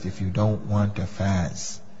fast if you don't want to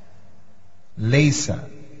fast. Laysa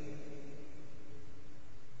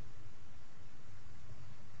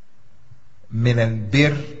min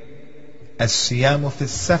al-bir as-siyamu fi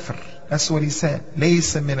as-safar. That's what he said.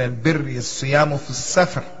 Laysa min al-birri as-siyamu fi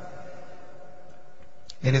as-safar.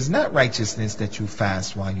 It is not righteousness that you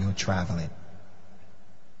fast while you're traveling.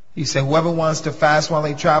 He said, whoever wants to fast while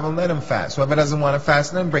they travel, let him fast. Whoever doesn't want to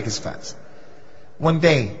fast, let him break his fast. One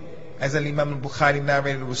day, as Imam al-Bukhari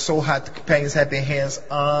narrated, it was so hot, the companions had their hands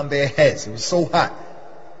on their heads. It was so hot,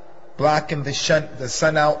 blocking the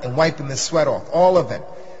sun out and wiping the sweat off, all of them.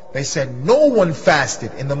 They said, no one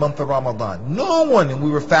fasted in the month of Ramadan. No one, and we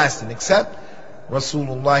were fasting, except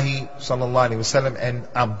Rasulullah sallallahu alaihi wasallam and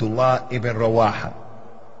Abdullah ibn Rawaha.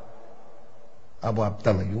 Abu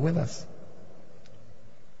Abdullah, you with us?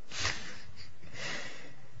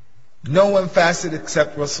 No one fasted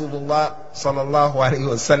except Rasulullah sallallahu alaihi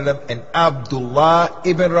wasallam and Abdullah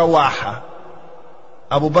ibn Rawaha.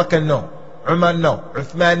 Abu Bakr no, Umar no,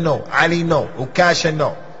 Uthman no, Ali no, Ukasha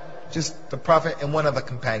no. Just the Prophet and one other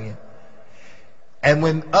companion. And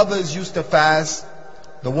when others used to fast,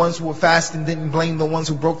 the ones who were fasting didn't blame the ones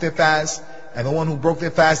who broke their fast, and the one who broke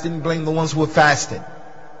their fast didn't blame the ones who were fasting.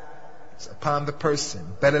 It's upon the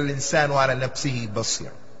person. Better l'insanu ala nafsihi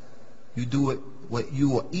basir. You do it what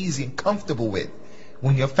you are easy and comfortable with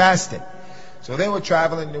when you're fasting. So they were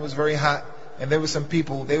traveling, it was very hot, and there were some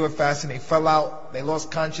people, they were fasting, they fell out, they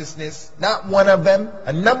lost consciousness. Not one of them,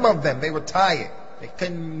 a number of them, they were tired. They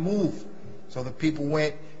couldn't move. So the people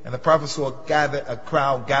went, and the Prophet saw a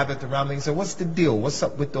crowd gathered around them. He said, what's the deal? What's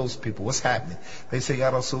up with those people? What's happening? They said,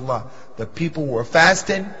 Ya Rasulullah, the people were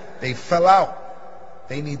fasting, they fell out.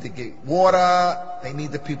 They need to get water, they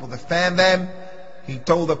need the people to fan them. He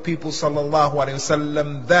told the people, sallallahu alayhi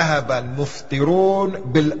wasallam, ذهب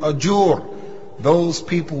المفطرون بالأجور. Those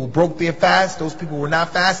people who broke their fast, those people who were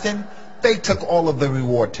not fasting, they took all of the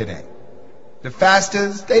reward today. The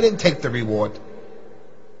fasters, they didn't take the reward.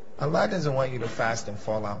 Allah doesn't want you to fast and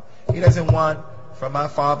fall out. He doesn't want from my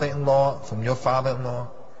father-in-law, from your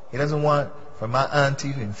father-in-law. He doesn't want from my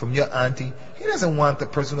auntie and from your auntie. He doesn't want the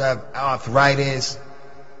person who has arthritis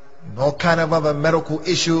and all kind of other medical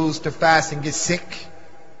issues to fast and get sick.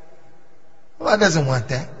 Allah doesn't want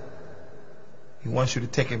that. He wants you to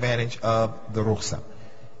take advantage of the rukhsa.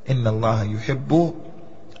 Inna Allah yuhibbu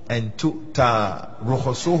an tu'ta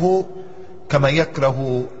rukhsuhu kama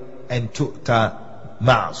yakrahu an tu'ta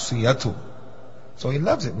ma'siyatu. So he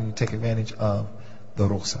loves it when you take advantage of the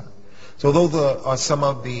rukhsa. So those are some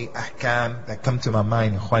of the ahkam that come to my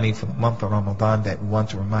mind, ikhwani, for the month of Ramadan that we want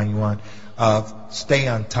to remind you on of. Stay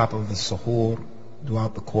on top of the suhoor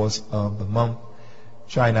throughout the course of the month.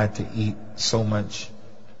 Try not to eat so much.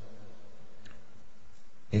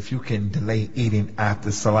 If if you can delay eating after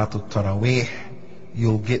Salatul Taraweeh,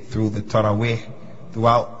 you'll get through the Taraweeh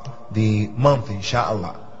throughout the month,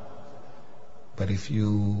 inshallah. But if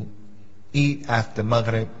you eat after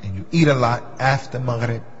Maghrib and you eat a lot after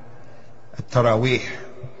Maghrib, a Taraweeh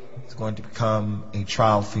is going to become a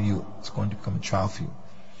trial for you. It's going to become a trial for you.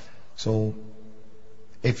 So,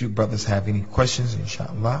 if you brothers have any questions,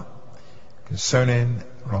 inshallah, concerning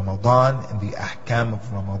Ramadan and the ahkam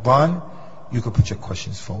of Ramadan, you can put your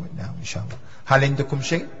questions forward now, inshallah. هل عندكم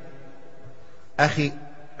شيء؟ أخي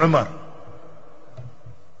عمر.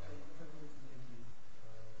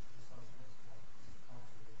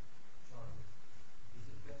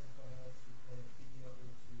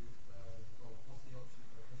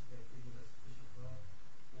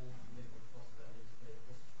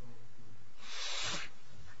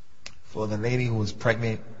 For the lady who is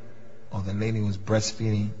pregnant or the lady who is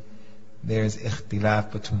breastfeeding, there's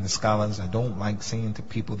ikhtilaf between the scholars. I don't like saying to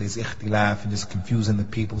people there's ikhtilaf and just confusing the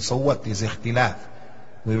people. So what? There's ikhtilaf.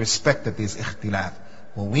 We respect that there's ikhtilaf.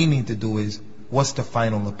 What we need to do is, what's the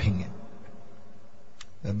final opinion?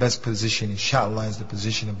 The best position, inshallah, is the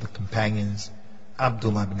position of the companions,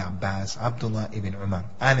 Abdullah ibn Abbas, Abdullah ibn Umar,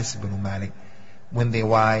 Anas ibn Malik. When their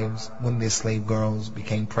wives, when their slave girls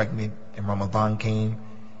became pregnant and Ramadan came,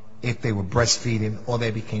 if they were breastfeeding or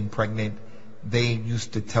they became pregnant, they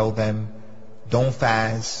used to tell them, don't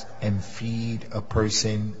fast and feed a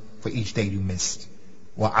person for each day you missed.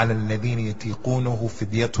 وَعَلَى الَّذِينَ يَتِيقُونَهُ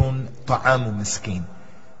فِدْيَةٌ طَعَامُ مِسْكِينٍ.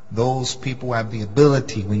 Those people have the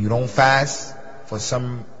ability, when you don't fast for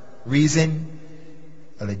some reason,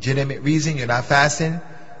 a legitimate reason, you're not fasting,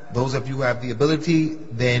 those of you who have the ability,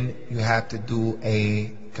 then you have to do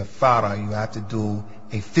a kafara, you have to do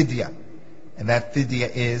a fidya. And that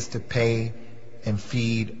fidya is to pay and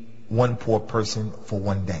feed one poor person for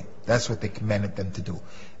one day. That's what they commanded them to do.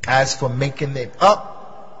 As for making it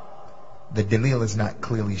up, the dalil is not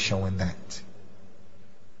clearly showing that.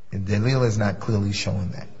 The dalil is not clearly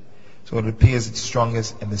showing that. So it appears it's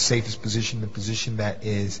strongest and the safest position, the position that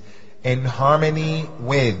is in harmony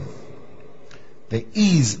with the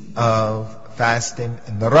ease of fasting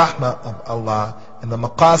and the rahmah of Allah and the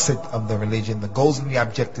maqasid of the religion, the goals and the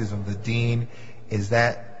objectives of the deen, is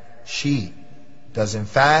that she doesn't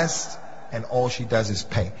fast and all she does is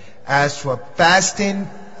pay. As for fasting,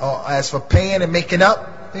 or as for paying and making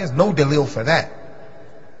up, there's no dalil for that.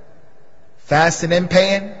 Fasting and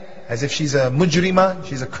paying, as if she's a mujrima,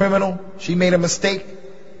 she's a criminal, she made a mistake.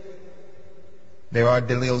 There are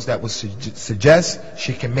dalils that would suggest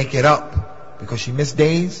she can make it up. Because she missed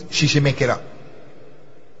days, she should make it up.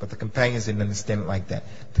 But the companions didn't understand it like that.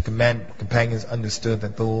 The companions understood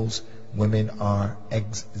that those women are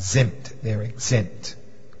exempt. They're exempt.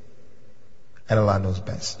 And Allah knows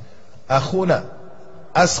best. Akhuna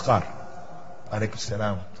Asghar. Alaykum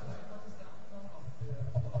salam.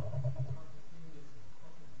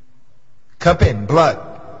 Cupping, blood.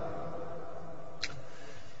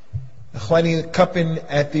 Cupping,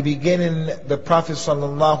 at the beginning, the Prophet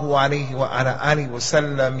sallallahu alayhi wa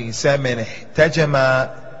sallam, he said, "Man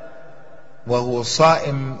ihtajama wa huwa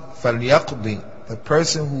sa'im falyaqdi." The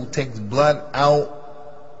person who takes blood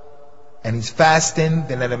out and he's fasting,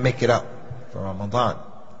 then let him make it up for Ramadan.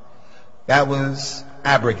 That was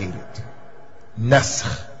abrogated.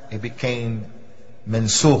 Nasakh. It became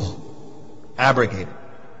mansukh. Abrogated.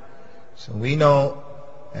 So we know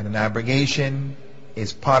that an abrogation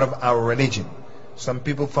is part of our religion. Some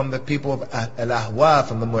people from the people of Al-Ahwa,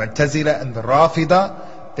 from the Mu'tazila and the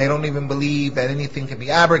Rafida, they don't even believe that anything can be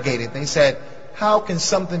abrogated. They said, how can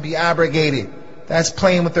something be abrogated? That's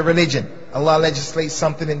playing with the religion. Allah legislates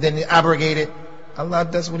something and then abrogate it. Allah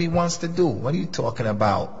does what He wants to do. What are you talking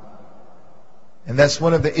about? And that's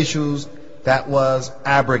one of the issues that was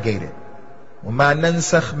abrogated. وَمَا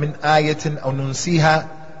نَنْسَخْ مِنْ آيَةٍ أَوْ نُنْسِيهَا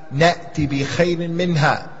نَأْتِ بِخَيْرٍ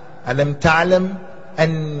مِنْهَا أَلَمْ تَعْلَمْ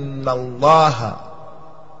أَنَّ اللَّهَ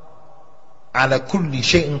عَلَى كُلِّ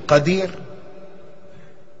شَيْءٍ قَدِيرٌ.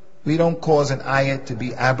 We don't cause an ayah to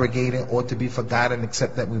be abrogated or to be forgotten,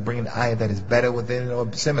 except that we bring an ayah that is better within it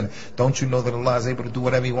or similar. Don't you know that Allah is able to do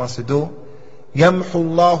whatever He wants to do? يَمْحُ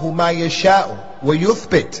اللَّهُ مَا يَشَاءُ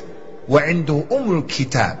وَيُثْبِتُ وَعِنْدُهُ أُمُّ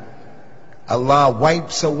الْكِتَابِ. Allah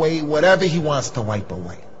wipes away whatever He wants to wipe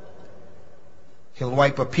away. He'll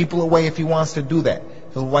wipe a people away if He wants to do that.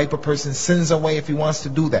 He'll wipe a person's sins away if He wants to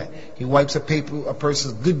do that. He wipes a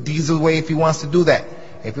person's good deeds away if He wants to do that.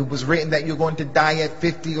 If it was written that you're going to die at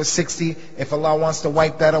 50 or 60, if Allah wants to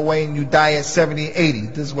wipe that away and you die at 70, 80,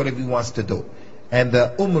 this is what He wants to do. And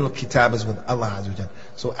the Ummul Kitab is with Allah Azza wa Jalla.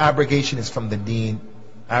 So abrogation is from the deen.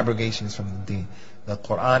 Abrogation is from the deen. The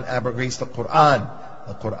Qur'an abrogates the Qur'an.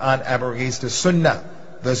 The Qur'an abrogates the Sunnah.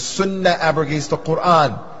 The Sunnah abrogates the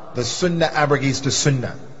Qur'an. The Sunnah abrogates the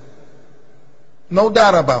Sunnah. No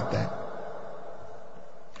doubt about that.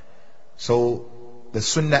 So the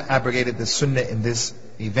Sunnah abrogated the Sunnah in this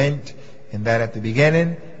event, in that at the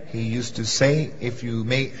beginning he used to say, if you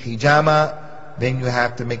make hijama, then you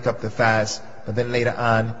have to make up the fast. But then later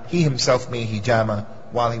on, he himself made hijama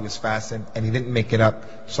while he was fasting, and he didn't make it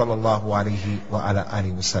up, sallallahu alayhi wa ala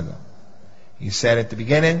alihi wa sallam. He said at the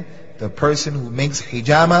beginning, the person who makes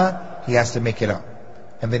hijama, he has to make it up.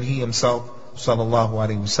 And then he himself, sallallahu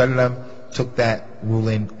alayhi wa sallam, took that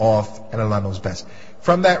ruling off, and Allah knows best.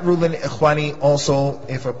 From that ruling, ikhwani, also,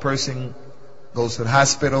 if a person goes to the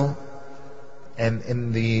hospital, and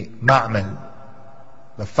in the ma'mal,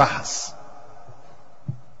 the fahs,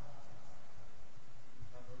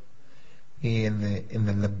 in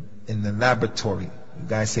the laboratory, you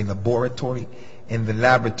guys say laboratory, in the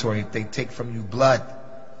laboratory, if they take from you blood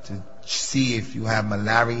to see if you have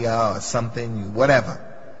malaria or something, whatever,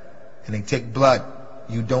 and they take blood,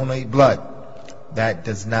 you donate blood, that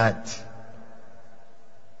does not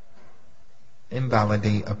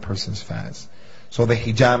invalidate a person's fast. So the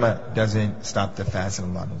hijama doesn't stop the fast,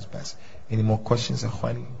 and Allah knows best. Any more questions,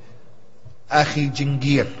 Akhwani? Akhi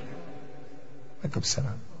Jingir. Alaikum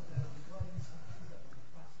salam.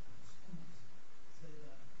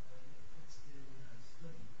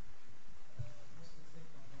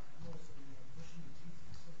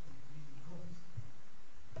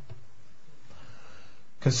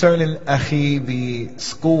 Concerning Akhi, the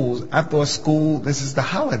schools, I thought school, this is the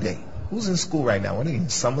holiday. Who's in school right now? What are you in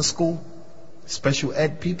summer school? Special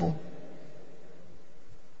ed people?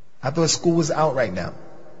 I thought school was out right now.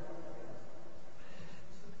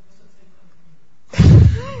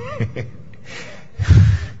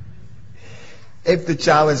 If the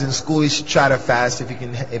child is in school, he should try to fast. If he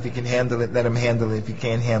can handle it, let him handle it. If he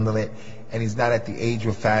can't handle it, and he's not at the age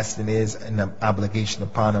where fasting is an obligation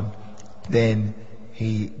upon him, then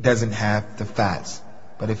he doesn't have to fast.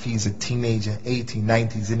 But if he's a teenager, 18,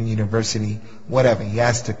 19, he's in university, whatever, he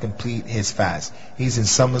has to complete his fast. He's in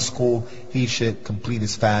summer school, he should complete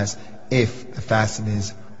his fast if the fasting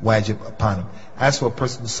is wajib upon him. As for a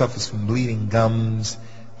person who suffers from bleeding gums,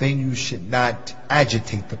 then you should not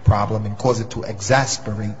agitate the problem and cause it to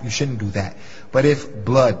exasperate. You shouldn't do that. But if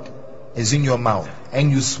blood is in your mouth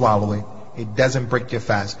and you swallow it, it doesn't break your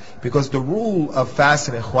fast. Because the rule of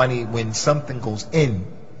fasting, ikhwani, when something goes in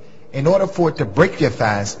order for it to break your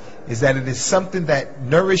fast, is that it is something that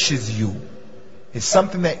nourishes you. It's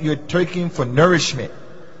something that you're taking for nourishment.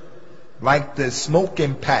 Like the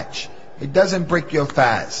smoking patch. It doesn't break your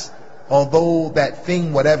fast. Although that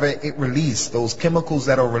thing, whatever it released, those chemicals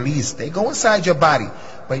that are released, they go inside your body.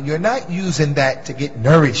 But you're not using that to get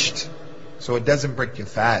nourished. So it doesn't break your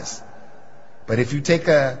fast. But if you take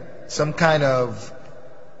some kind of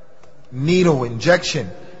needle injection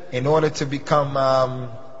in order to become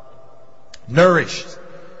nourished,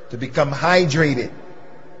 to become hydrated,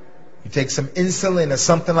 you take some insulin or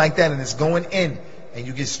something like that and it's going in and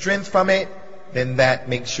you get strength from it, then that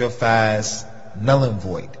makes your fast null and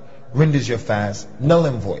void, renders your fast null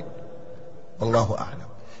and void. Allahu A'lam.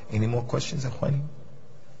 Any more questions, Akhwani?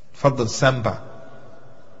 Fadl Samba.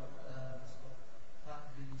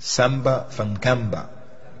 Samba from Gamba,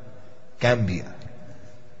 Gambia.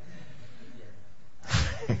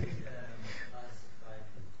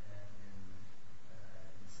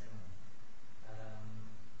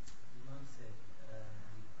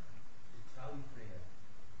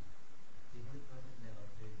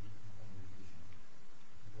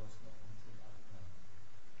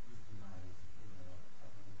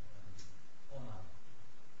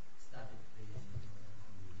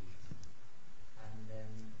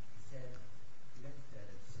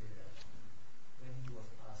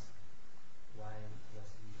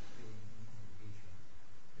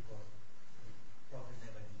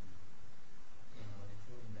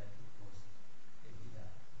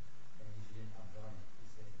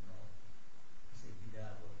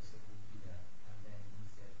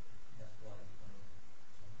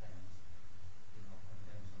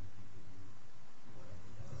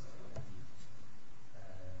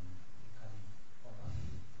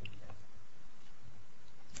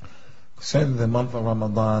 Concerning the month of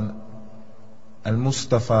Ramadan,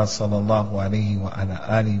 Al-Mustafa sallallahu alayhi wa ala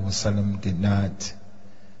alihi wasallam did not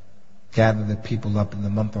gather the people up in the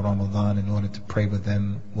month of Ramadan in order to pray with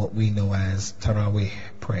them what we know as Taraweeh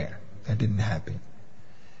prayer. That didn't happen.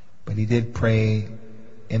 But he did pray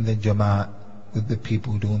in the Jama'at with the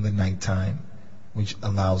people during the nighttime, which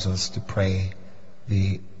allows us to pray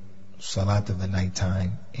the Salat of the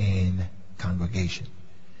nighttime in congregation.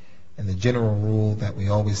 And the general rule that we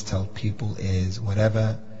always tell people is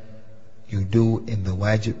whatever you do in the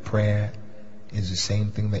wajib prayer is the same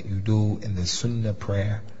thing that you do in the sunnah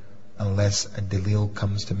prayer, unless a dalil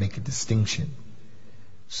comes to make a distinction.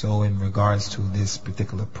 So in regards to this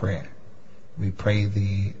particular prayer, we pray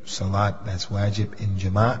the salat that's wajib in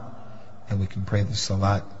jama'at, and we can pray the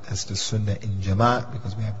salat that's the sunnah in jama'at,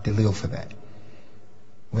 because we have dalil for that.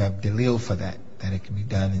 We have dalil for that it can be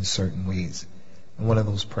done in certain ways. And one of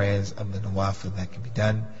those prayers of the nawafil that can be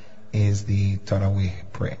done is the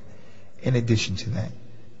Tarawih prayer. In addition to that,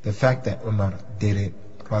 the fact that Umar did it,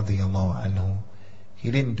 radiyallahu anhu,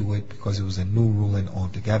 he didn't do it because it was a new ruling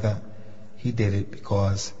altogether. He did it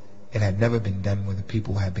because it had never been done where the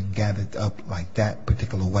people had been gathered up like that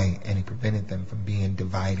particular way, and he prevented them from being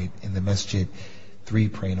divided in the masjid, 3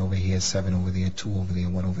 praying over here, 7 over there, 2 over there,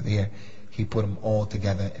 1 over there. He put them all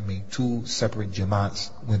together and made 2 separate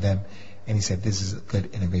jama'ats with them, and he said this is a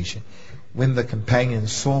good innovation. When the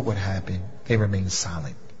companions saw what happened, they remained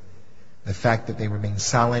silent. The fact that they remained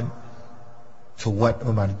silent to what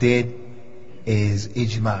Umar did is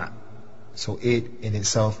ijma'. So it in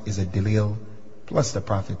itself is a dalil. Plus the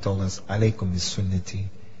Prophet told us, alaykum bis sunnati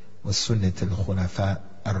wa sunnati al-khulafa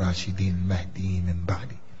ar-rashidin al-mahdiyin min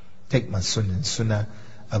ba'di. Take my sunnah and sunnah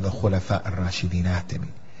of the khulafa ar-rashidin after me.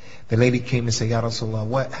 The lady came and said, Ya Rasulullah,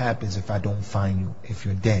 what happens if I don't find you, if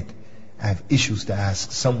you're dead? I have issues to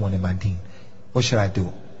ask someone in my deen. What should I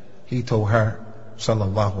do? He told her,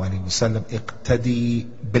 sallallahu alayhi wa sallam, iqtadi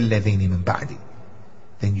billadhini min ba'di.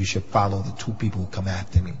 Then you should follow the 2 people who come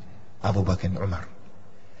after me, Abu Bakr and Umar.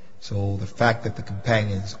 So the fact that the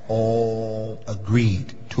companions all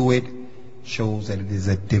agreed to it shows that it is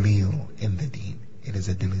a dalil in the deen. It is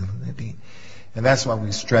a dalil in the deen. And that's why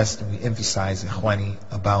we stressed and we emphasized, ikhwani,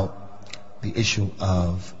 about the issue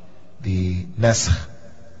of the nasakh,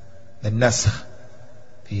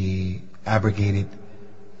 the abrogated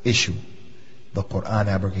issue. The Qur'an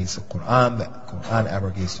abrogates the Qur'an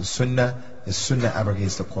abrogates the Sunnah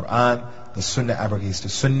abrogates the Qur'an, the Sunnah abrogates the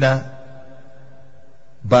Sunnah.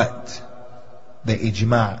 But the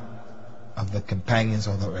ijma' of the companions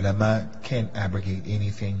or the ulama can't abrogate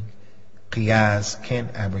anything. Qiyas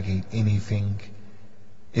can't abrogate anything.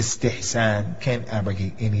 Istihsan can't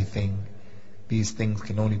abrogate anything. These things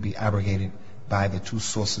can only be abrogated by the 2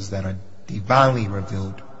 sources that are divinely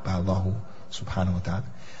revealed by Allah subhanahu wa ta'ala.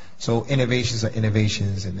 So innovations are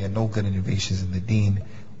innovations, and there are no good innovations in the deen.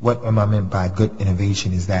 What Umar meant by good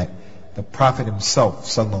innovation is that the Prophet himself,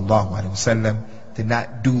 sallallahu alaihi wasallam, did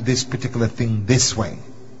not do this particular thing this way.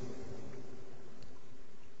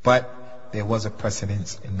 But there was a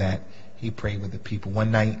precedence in that he prayed with the people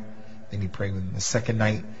one night, then he prayed with them the second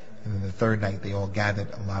night, and then the third night they all gathered.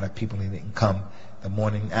 A lot of people, and they didn't come. The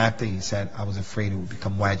morning after, he said, I was afraid it would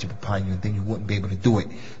become wajib upon you, and then you wouldn't be able to do it.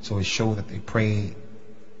 So it showed that they prayed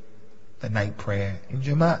the night prayer in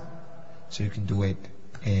Jama'at. So you can do it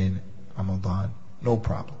in Ramadan, no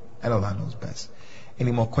problem. And Allah knows best.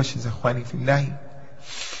 Any more questions, Akhwani Fillahi?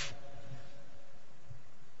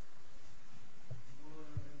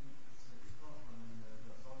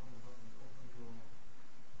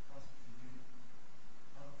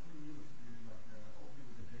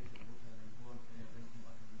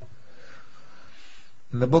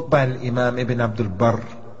 In the book by Imam Ibn Abdul Barr,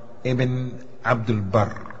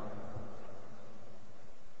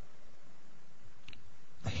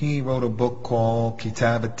 he wrote a book called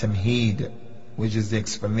Kitab al-Tamheed, which is the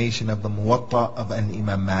explanation of the Muwatta of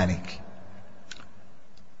Imam Malik.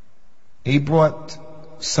 He brought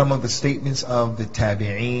some of the statements of the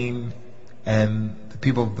Tabi'een and the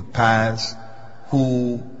people of the past,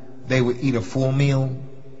 who they would eat a full meal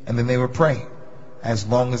and then they would pray as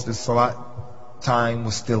long as the salat time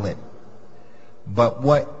was still in. But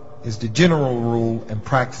what is the general rule and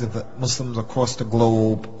practice of the Muslims across the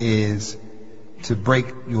globe is to break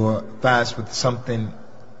your fast with something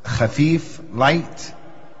khafif, light,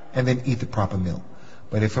 and then eat the proper meal.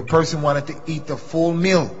 But if a person wanted to eat the full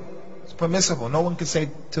meal, it's permissible. No one can say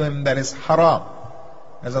to him that it's haram.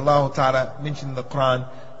 As Allah Ta'ala mentioned in the Qur'an,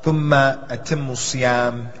 ثُمَّ أَتِمُّ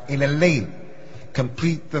الصِّيَامِ إِلَى اللَّيْلِ.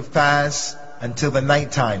 Complete the fast until the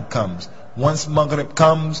night time comes. Once Maghrib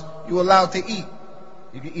comes, you're allowed to eat.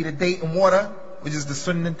 You can eat a date and water, which is the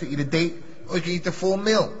sunnah to eat a date, or you can eat the full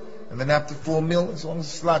meal. And then after full meal, as long as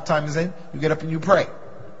the salat time is in, you get up and you pray.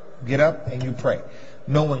 Get up and you pray.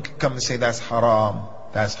 No one can come and say that's haram.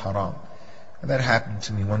 That's haram. And that happened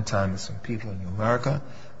to me one time with some people in America.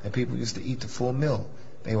 That people used to eat the full meal.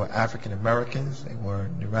 They were African Americans. They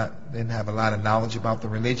didn't have a lot of knowledge about the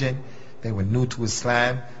religion. They were new to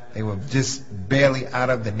Islam. They were just barely out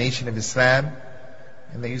of the nation of Islam.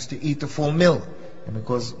 And they used to eat the full meal. And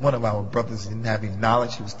because one of our brothers didn't have any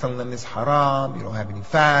knowledge, he was telling them it's haram, you don't have any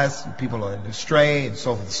fast, people are astray, and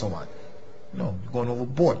so forth and so on. No, you're going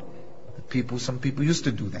overboard. Some people used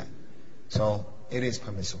to do that. So it is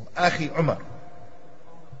permissible. Akhi Umar.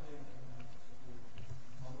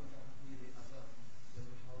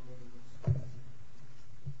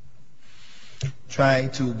 Try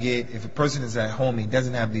to get, if a person is at home, he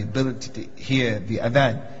doesn't have the ability to hear the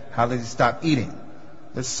adhan, how does he stop eating?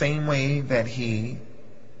 The same way that he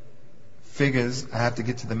figures, I have to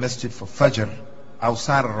get to the masjid for Fajr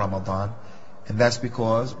outside of Ramadan, and that's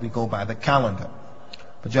because we go by the calendar.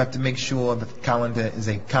 But you have to make sure that the calendar is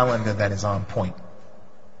a calendar that is on point.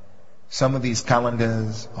 Some of these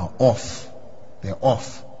calendars are off. They're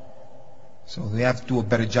off. So we have to do a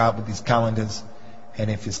better job with these calendars. And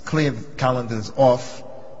if it's clear the calendar is off,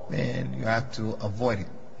 then you have to avoid it.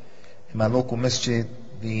 In my local masjid,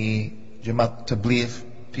 the Jamaat Tabligh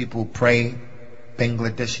people pray,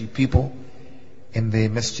 Bangladeshi people, in the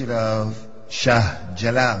masjid of Shah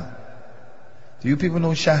Jalal. Do you people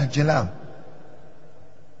know Shah Jalal?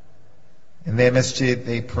 In their masjid,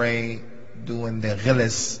 they pray doing the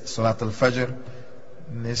Ghilis, Salat al-Fajr.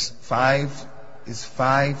 And this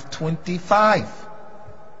 5:25.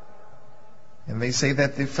 And they say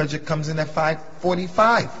that the Fajr comes in at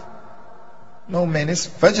 5:45. No man, it's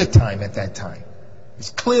Fajr time at that time. It's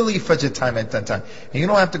clearly Fajr time at that time. And you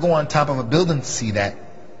don't have to go on top of a building to see that.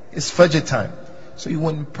 It's Fajr time. So you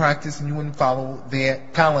wouldn't practice and you wouldn't follow their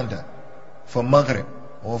calendar for Maghrib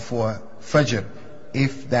or for Fajr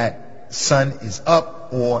if that sun is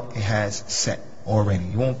up or it has set already.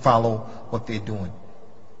 You won't follow what they're doing.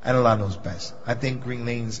 And Allah knows best. I think Green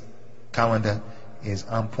Lane's calendar is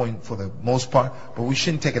on point for the most part, but we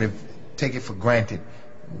shouldn't take it for granted.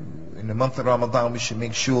 In the month of Ramadan, we should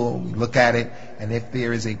make sure we look at it, and if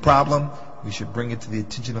there is a problem, we should bring it to the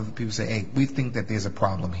attention of the people. Say, hey, we think that there's a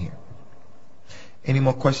problem here. Any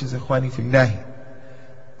more questions, Ikhwani Fillahi?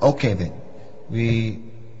 Okay then. We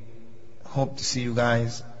hope to see you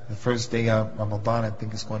guys the first day of Ramadan. I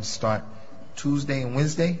think it's going to start Tuesday and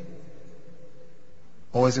Wednesday.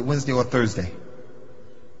 Or is it Wednesday or Thursday?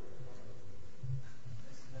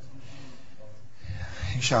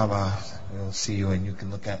 Inshallah, we'll see you, and you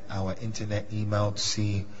can look at our internet email to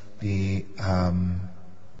see the